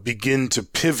 begin to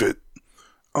pivot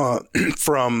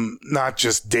from not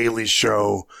just Daily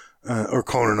Show or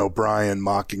Conan O'Brien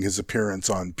mocking his appearance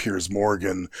on Piers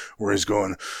Morgan, where he's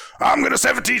going, I'm going to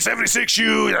 1776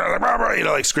 you,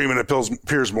 like screaming at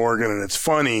Piers Morgan. And it's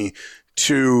funny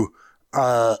to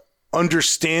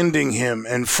understanding him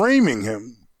and framing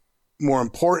him, more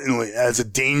importantly, as a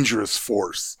dangerous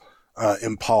force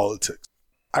in politics.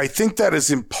 I think that is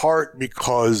in part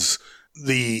because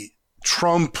the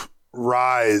Trump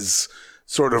rise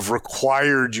sort of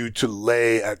required you to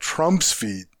lay at Trump's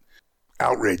feet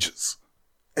outrages.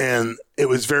 And it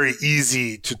was very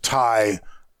easy to tie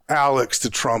Alex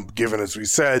to Trump, given, as we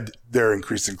said, their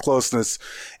increasing closeness.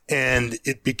 And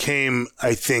it became,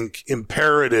 I think,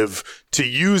 imperative to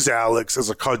use Alex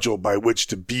as a cudgel by which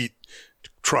to beat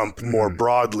Trump more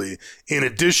broadly, in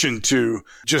addition to,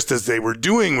 just as they were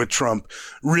doing with Trump,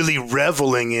 really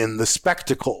reveling in the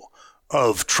spectacle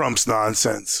of Trump's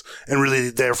nonsense and really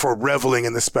therefore reveling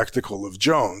in the spectacle of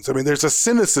Jones. I mean, there's a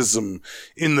cynicism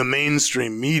in the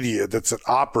mainstream media that's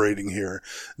operating here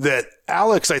that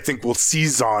Alex, I think, will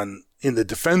seize on in the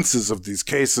defenses of these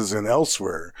cases and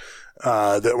elsewhere,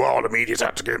 that, the media's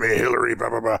out to get me Hillary, blah,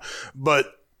 blah, blah.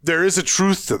 But there is a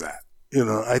truth to that.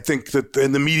 I think that,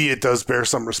 and the media does bear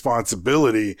some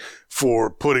responsibility for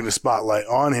putting the spotlight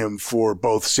on him for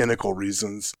both cynical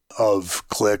reasons of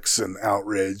clicks and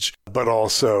outrage, but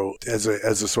also as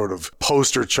a sort of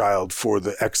poster child for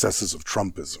the excesses of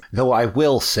Trumpism. Though I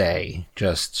will say,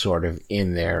 just sort of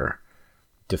in their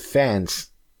defense,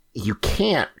 you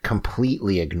can't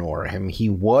completely ignore him. He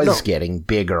was getting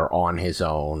bigger on his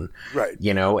own. Right.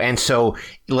 You know, and so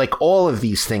like all of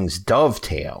these things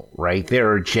dovetail, right?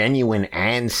 There are genuine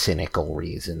and cynical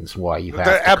reasons why you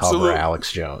have to cover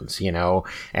Alex Jones, you know?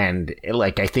 And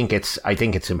like, I think it's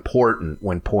important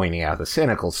when pointing out the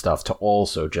cynical stuff to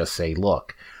also just say,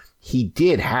 look, he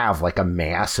did have like a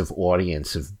massive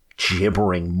audience of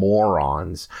gibbering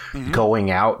morons going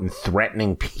out and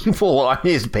threatening people on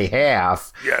his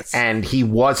behalf. Yes. And he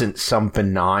wasn't some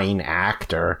benign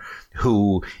actor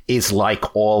who is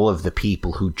like all of the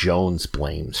people who Jones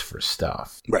blames for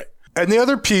stuff. Right. And the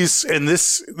other piece, and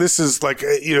this is like,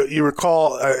 you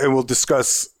recall, and we'll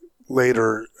discuss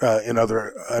later in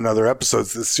other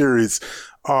episodes of this series,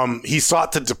 he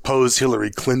sought to depose Hillary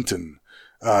Clinton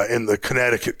in the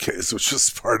Connecticut case, which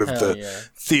was part of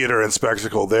theater and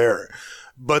spectacle there.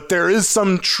 But there is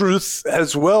some truth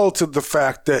as well to the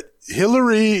fact that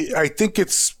Hillary, I think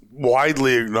it's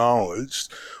widely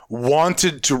acknowledged,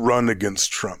 wanted to run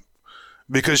against Trump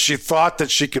because she thought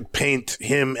that she could paint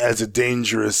him as a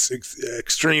dangerous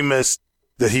extremist,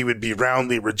 that he would be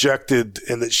roundly rejected,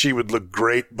 and that she would look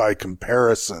great by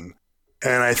comparison.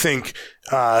 And I think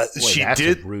she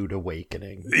did. A rude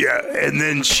awakening. Yeah, and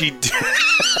then she did.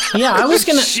 Yeah, I was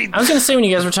gonna say when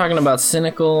you guys were talking about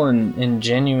cynical and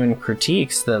genuine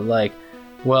critiques that like,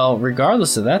 well,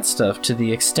 regardless of that stuff, to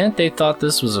the extent they thought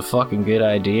this was a fucking good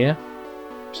idea,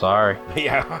 sorry.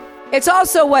 Yeah. It's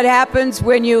also what happens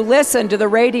when you listen to the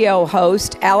radio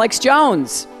host Alex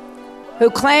Jones,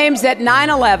 who claims that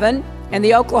 9/11 and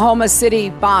the Oklahoma City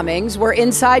bombings were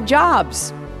inside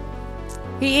jobs.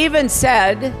 He even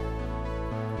said,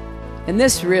 and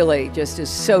this really just is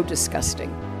so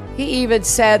disgusting, he even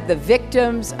said the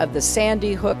victims of the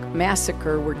Sandy Hook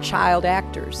massacre were child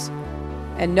actors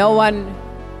and no one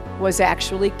was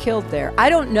actually killed there.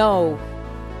 I don't know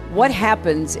what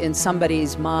happens in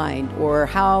somebody's mind or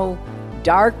how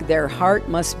dark their heart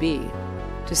must be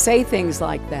to say things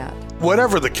like that.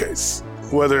 Whatever the case,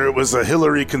 whether it was a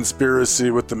Hillary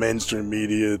conspiracy with the mainstream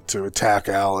media to attack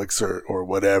Alex or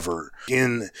whatever,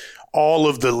 in all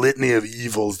of the litany of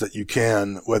evils that you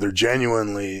can, whether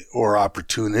genuinely or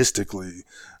opportunistically,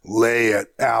 lay at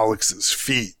Alex's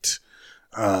feet,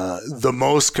 the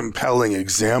most compelling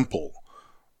example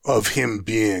of him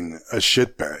being a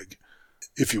shitbag,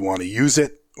 if you want to use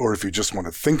it or if you just want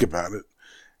to think about it,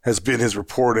 has been his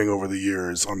reporting over the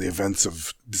years on the events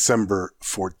of December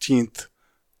 14th,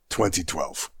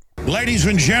 2012. Ladies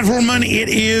and gentlemen, it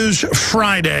is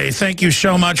Friday. Thank you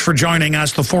so much for joining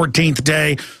us, the 14th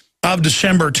day of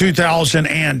December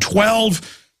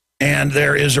 2012. And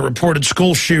there is a reported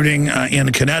school shooting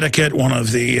in Connecticut, one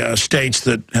of the states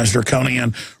that has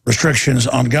draconian restrictions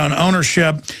on gun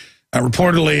ownership.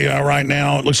 Reportedly, right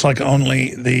now, it looks like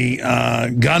only the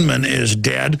gunman is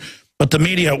dead. But the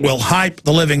media will hype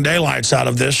the living daylights out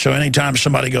of this, so anytime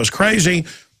somebody goes crazy,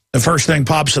 the first thing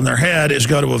pops in their head is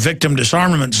go to a victim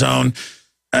disarmament zone,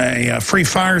 a free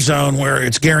fire zone where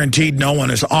it's guaranteed no one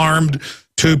is armed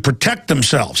to protect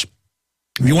themselves.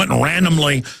 If you went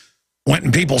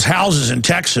in people's houses in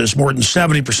Texas, more than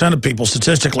 70% of people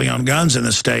statistically own guns in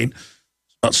the state,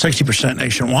 about 60%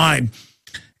 nationwide.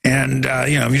 And,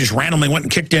 if you just randomly went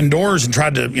and kicked indoors and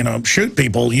tried to, shoot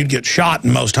people, you'd get shot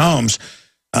in most homes.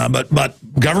 But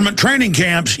government training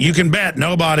camps, you can bet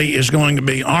nobody is going to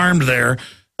be armed there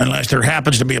unless there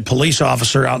happens to be a police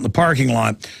officer out in the parking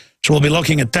lot. So we'll be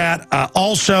looking at that.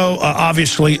 Also,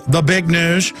 obviously, the big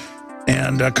news,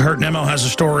 and Kurt Nimmo has a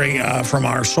story from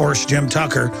our source, Jim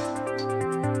Tucker,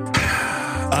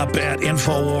 up at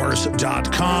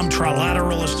Infowars.com.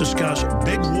 Trilateralists discuss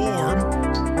big war